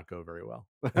it did not go very well.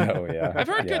 Oh yeah, I've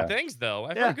heard good yeah. things though.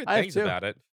 I've Yeah, heard good I have things too. about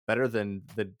it. Better than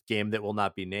the game that will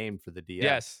not be named for the DS.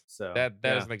 Yes, So that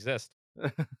yeah. doesn't exist.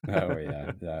 Oh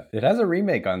yeah, yeah. It has a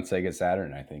remake on Sega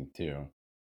Saturn, I think, too.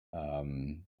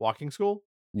 Um, Walking School.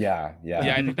 yeah, Yeah,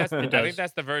 yeah. It I think does.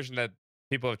 that's the version that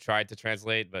people have tried to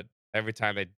translate, but every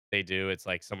time they do, it's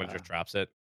like someone uh, just drops it.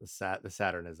 the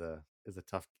Saturn is a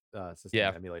tough system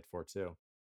Yeah. to emulate for too.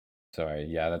 Sorry,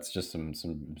 yeah, that's just some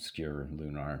obscure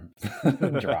Lunar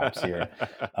drops here.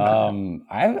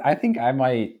 I think I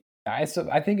might. I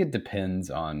think it depends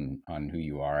on who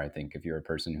you are. I think if you're a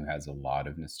person who has a lot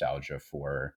of nostalgia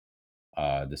for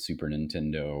the Super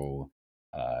Nintendo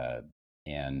uh,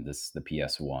 and the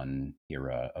PS1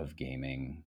 era of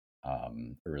gaming,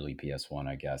 early PS1,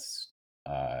 I guess.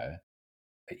 Uh,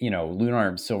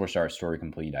 Lunar Silver Star Story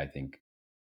Complete, I think,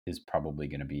 is probably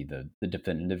going to be the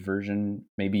definitive version.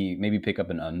 Maybe pick up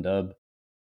an undub.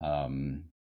 Um,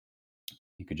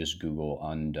 you could just Google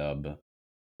undub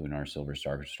Lunar Silver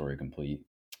Star Story Complete,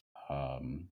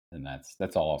 and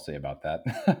that's all I'll say about that.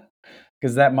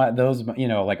 Because that might those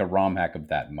like a ROM hack of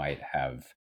that might have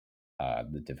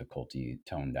the difficulty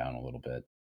toned down a little bit.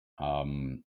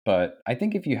 But I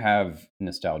think if you have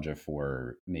nostalgia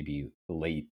for maybe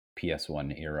late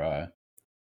PS1 era,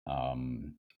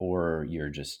 or you're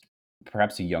just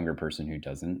perhaps a younger person who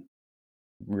doesn't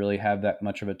really have that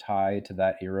much of a tie to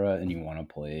that era and you want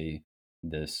to play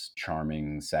this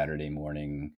charming Saturday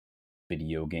morning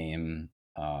video game,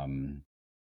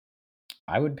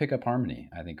 I would pick up Harmony.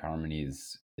 I think Harmony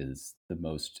is the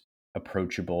most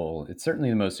approachable. It's certainly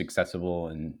the most accessible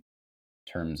in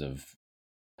terms of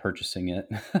purchasing it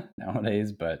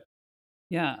nowadays, but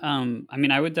Yeah, I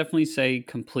mean, I would definitely say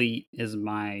complete is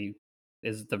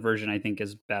the version I think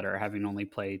is better, having only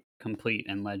played complete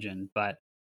and legend. But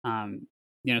um,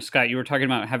 Scott, you were talking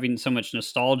about having so much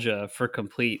nostalgia for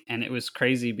complete, and it was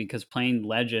crazy because playing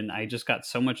legend, I just got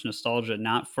so much nostalgia,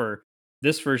 not for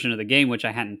this version of the game, which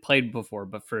I hadn't played before,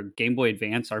 but for Game Boy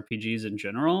Advance RPGs in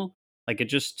general. Like it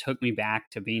just took me back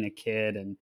to being a kid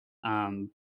and um,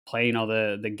 playing all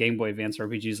the Game Boy Advance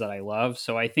RPGs that I love.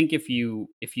 So I think if you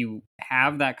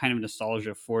have that kind of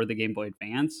nostalgia for the Game Boy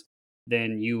Advance,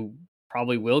 then you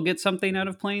probably will get something out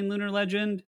of playing Lunar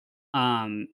Legend.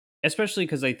 Um, Especially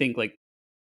because I think like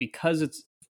because it's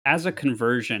as a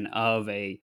conversion of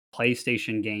a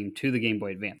PlayStation game to the Game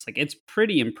Boy Advance, like it's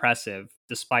pretty impressive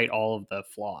despite all of the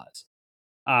flaws.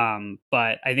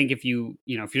 But I think if you're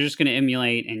just going to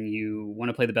emulate and you want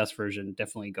to play the best version,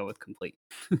 definitely go with complete.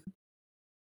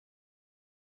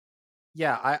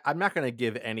 Yeah, I'm not going to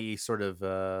give any sort of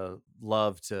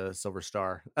love to Silver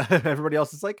Star. Everybody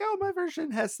else is like, "Oh, my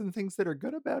version has some things that are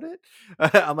good about it."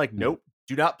 I'm like, mm, "Nope,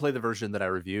 Do not play the version that I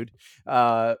reviewed.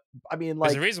 Uh, I mean,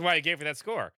 There's a like, reason why you gave me that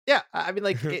score. yeah, I mean,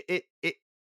 like,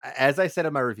 as I said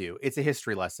in my review, it's a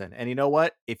history lesson, and you know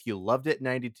what? If you loved it in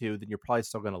 '92, then you're probably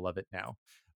still gonna love it now.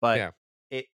 But Yeah.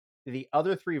 it the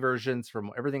other 3 versions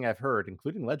from everything I've heard,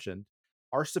 including Legend,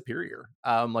 are superior.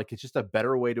 Like, it's just a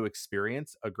better way to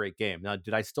experience a great game. Now,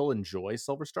 did I still enjoy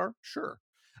Silver Star? Sure.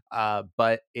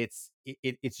 But it's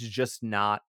just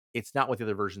not it's not what the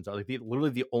other versions are. Like, literally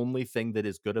the only thing that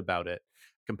is good about it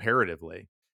comparatively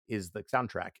is the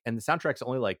soundtrack, and the soundtrack's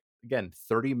only, like, again,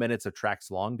 30 minutes of tracks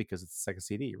long because it's like a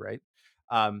CD, right?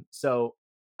 So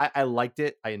I liked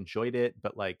it, I enjoyed it,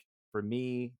 but, like, for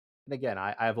me, and again,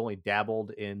 I've only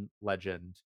dabbled in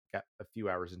Legend, got a few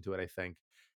hours into it, I think.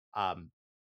 Um,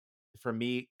 for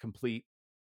me, complete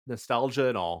nostalgia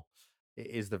and all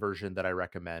is the version that I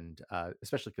recommend,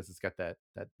 especially because it's got that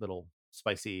little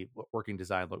spicy working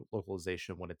design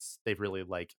localization when they've really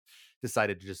like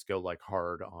decided to just go like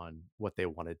hard on what they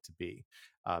wanted to be,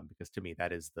 because to me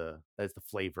that is the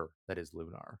flavor that is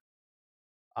Lunar.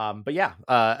 But yeah,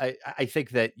 I think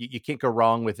that you can't go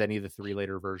wrong with any of the 3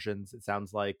 later versions. It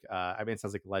sounds like, I mean, it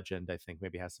sounds like Legend, I think,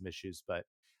 maybe has some issues, but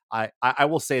I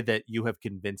will say that you have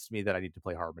convinced me that I need to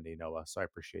play Harmony, Noah, so I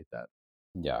appreciate that.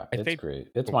 Yeah, I it's think great.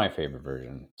 It's oh, my favorite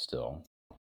version still.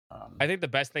 I Um, think the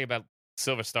best thing about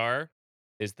Silver Star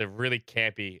is the really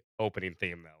campy opening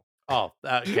theme, though. Oh,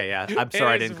 okay, yeah. I'm It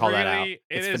sorry I is didn't call that out. really it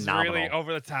It's is really phenomenal.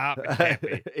 over the top and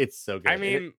campy. It's so I good, and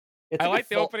mean, it's I like a like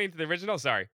the full. opening to the original,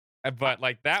 sorry, I but,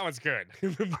 like, that one's good.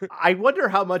 I wonder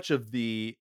how much of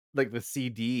the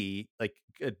CD, like,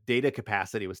 data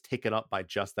capacity was taken up by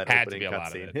just that Had to be opening a lot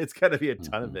of cutscene. it. It's gotta be a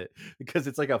ton of mhm. it because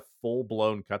it's like a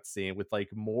full-blown cutscene with, like,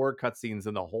 more cutscenes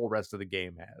than the whole rest of the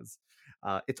game has.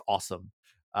 It's awesome.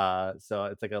 So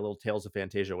it's like a little Tales of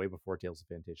Fantasia way before Tales of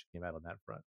Fantasia came out on that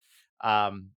front.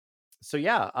 Um, so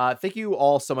yeah, thank you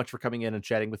all so much for coming in and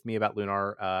chatting with me about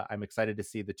Lunar. I'm excited to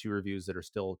see the 2 reviews that are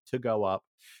still to go up,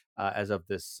 as of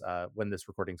this when this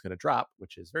recording is going to drop,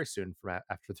 which is very soon from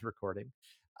after the recording.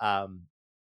 Um,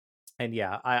 and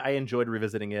yeah, I enjoyed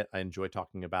revisiting it. I enjoyed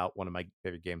talking about one of my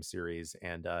favorite game series,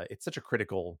 and it's such a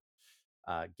critical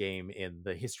game in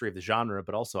the history of the genre,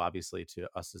 but also obviously to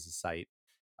us as a site.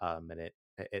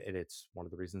 It's one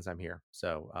of the reasons I'm here.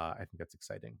 So I think that's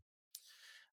exciting.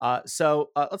 So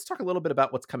let's talk a little bit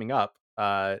about what's coming up.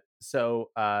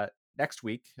 Next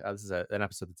week, this is an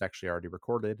episode that's actually already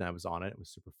recorded, and I was on it. It was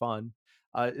super fun.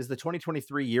 Is the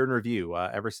 2023 year in review?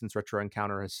 Ever since Retro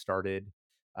Encounter has started,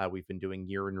 we've been doing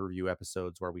year in review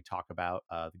episodes where we talk about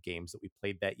the games that we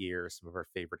played that year, some of our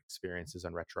favorite experiences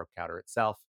on Retro Encounter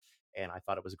itself. And I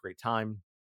thought it was a great time.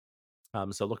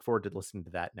 So look forward to listening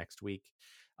to that next week.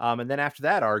 And then after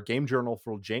that, our game journal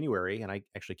for January, and I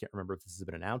actually can't remember if this has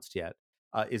been announced yet,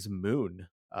 is Moon.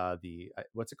 The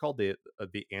what's it called? The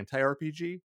anti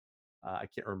RPG. I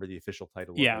can't remember the official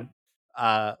title of Yeah.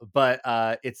 it. But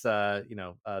it's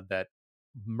that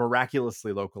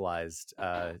miraculously localized,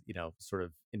 sort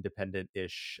of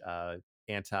independent-ish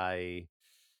anti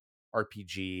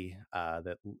RPG.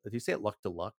 That do you say it Luck to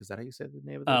Luck? Is that how you say the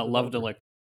name of the Love developer?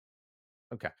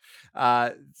 Delic. Okay.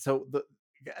 So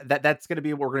that's going to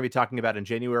be what we're going to be talking about in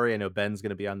January. I know Ben's going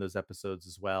to be on those episodes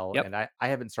as well, Yep. and I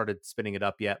haven't started spinning it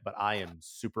up yet, but I am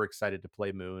super excited to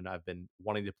play Moon. I've been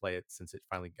wanting to play it since it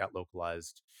finally got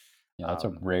localized. Yeah, that's a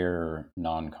Um, rare,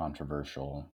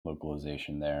 non-controversial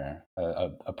localization there.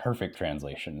 A perfect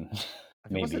translation, if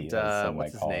it maybe, wasn't as some what's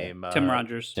might his call it. name, Tim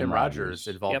Rogers. Tim Tim Rogers Rogers.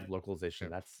 involved Yep. in localization.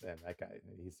 Yep. That's and that guy.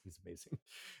 He's amazing.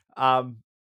 Um,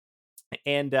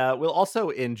 And we'll also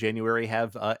in January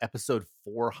have episode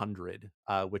 400,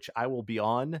 which I will be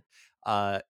on.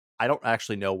 Uh, I don't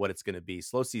actually know what it's going to be.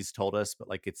 Slowcy's told us, but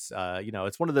like it's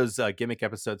one of those gimmick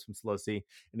episodes from Slowcy,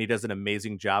 and he does an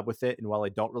amazing job with it. And while I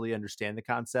don't really understand the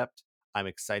concept, I'm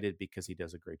excited because he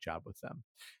does a great job with them.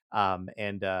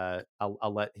 And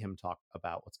I'll let him talk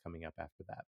about what's coming up after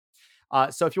that.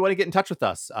 So if you want to get in touch with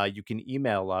us, you can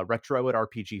email retro at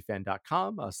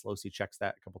rpgfan.com. Slowcy checks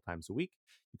that a couple times a week.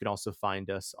 You can also find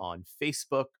us on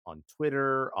Facebook, on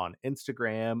Twitter, on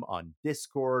Instagram, on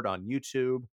Discord, on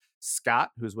YouTube. Scott,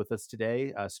 who's with us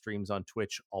today, streams on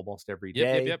Twitch almost every Yep,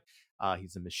 yep, day. yep.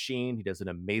 He's a machine. He does an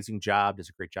amazing job, does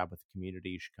a great job with the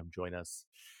community. You should come join us.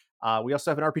 We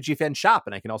also have an RPG fan shop,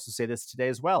 and I can also say this today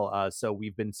as well. So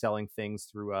we've been selling things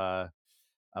through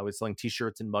we're selling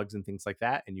t-shirts and mugs and things like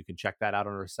that, and you can check that out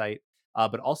on our site.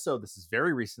 But also, this is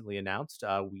very recently announced.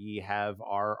 We have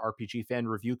our RPG fan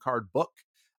review card book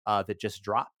that just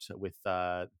dropped with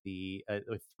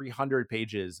with 300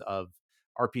 pages of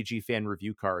RPG fan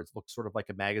review cards. Looks sort of like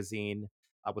a magazine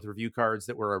with review cards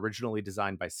that were originally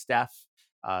designed by Steph.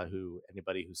 who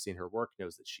anybody who's seen her work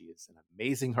knows that she is an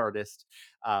amazing artist.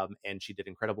 And she did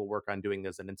incredible work on doing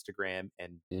those on Instagram,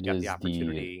 and It got the is the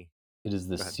opportunity. it is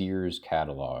the Go ahead. Sears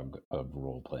catalog of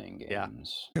role playing Yeah.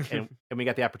 games. And we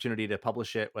got the opportunity to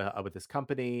publish it with this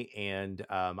company, and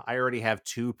I already have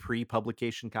 2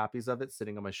 pre-publication copies of it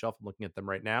sitting on my shelf. I'm looking at them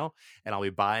right now, and I'll be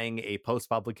buying a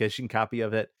post-publication copy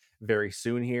of it very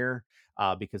soon here,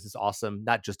 because it's awesome,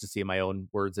 not just to see my own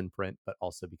words in print, but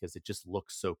also because it just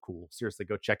looks so cool. Seriously,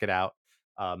 go check it out.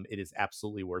 It is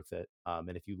absolutely worth it.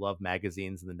 And if you love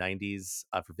magazines in the 90s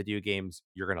for video games,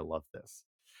 you're going to love this.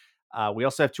 We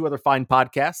also have 2 other fine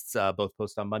podcasts, both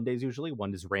post on Mondays usually.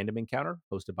 One is Random Encounter,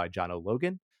 hosted by John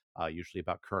O'Logan, usually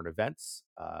about current events.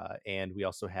 And we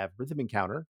also have Rhythm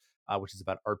Encounter, which is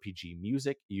about RPG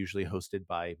music, usually hosted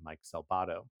by Mike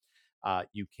Salvato.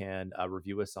 You can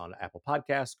review us on Apple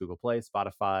Podcasts, Google Play,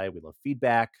 Spotify. We love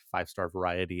feedback. 5-star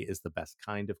variety is the best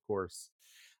kind, of course.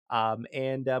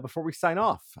 And before we sign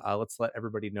off, let's let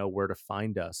everybody know where to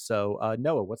find us. So,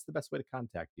 Noah, what's the best way to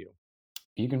contact you?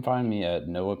 You can find me at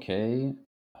Noah K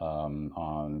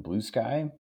on Blue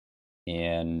Sky,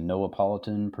 and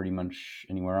Neapolitan pretty much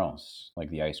anywhere else, like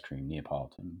the ice cream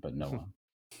Neapolitan, but Noah.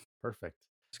 Perfect.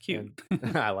 It's cute.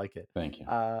 And I like it. Thank you.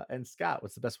 And Scott,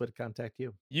 what's the best way to contact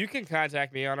you? You can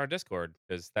contact me on our Discord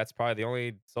because that's probably the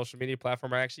only social media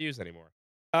platform I actually use anymore.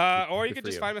 Or you Good could for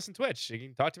just you. find us on Twitch. You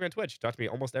can talk to me on Twitch. You talk to me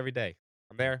almost every day.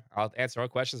 I'm there. I'll answer all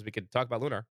questions. We could talk about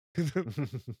Lunar.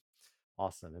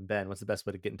 Awesome. And Ben, what's the best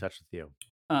way to get in touch with you?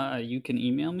 You can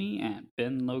email me at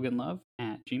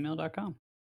benloganlove@gmail.com.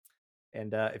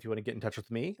 And if you want to get in touch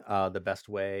with me, the best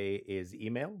way is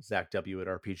email,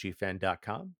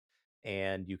 zachw@rpgfan.com.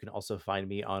 And you can also find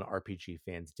me on RPG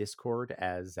Fans Discord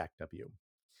as ZachW.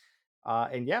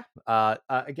 And yeah,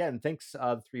 again, thanks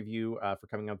the 3 of you for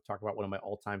coming up to talk about one of my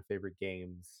all-time favorite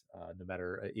games. No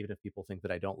matter, even if people think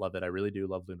that I don't love it, I really do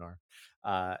love Lunar.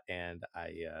 And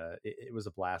it was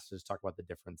a blast to just talk about the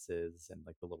differences and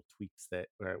like the little tweaks that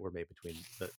were made between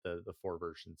the 4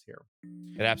 versions here.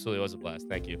 It absolutely was a blast.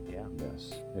 Thank you. Yeah.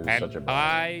 Yes, it was And such a blast.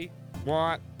 I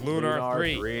want Lunar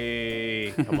 3.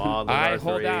 3. Come on, Lunar I 3.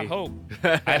 hold out hope.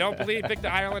 I don't believe Victor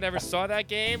Ireland ever saw that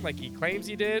game like he claims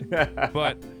he did,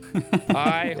 but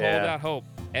I hold out hope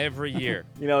every year.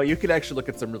 You know, you could actually look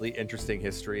at some really interesting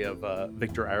history of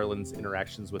Victor Ireland's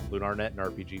interactions with LunarNet and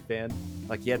RPG Fan.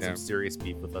 Like, he had some serious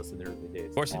beef with us in the early days.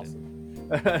 Of course he did.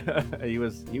 he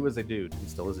was a dude. He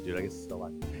still is a dude. I guess he's still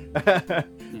alive.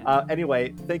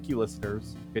 Anyway, thank you,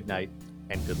 listeners. Good night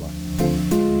and good luck.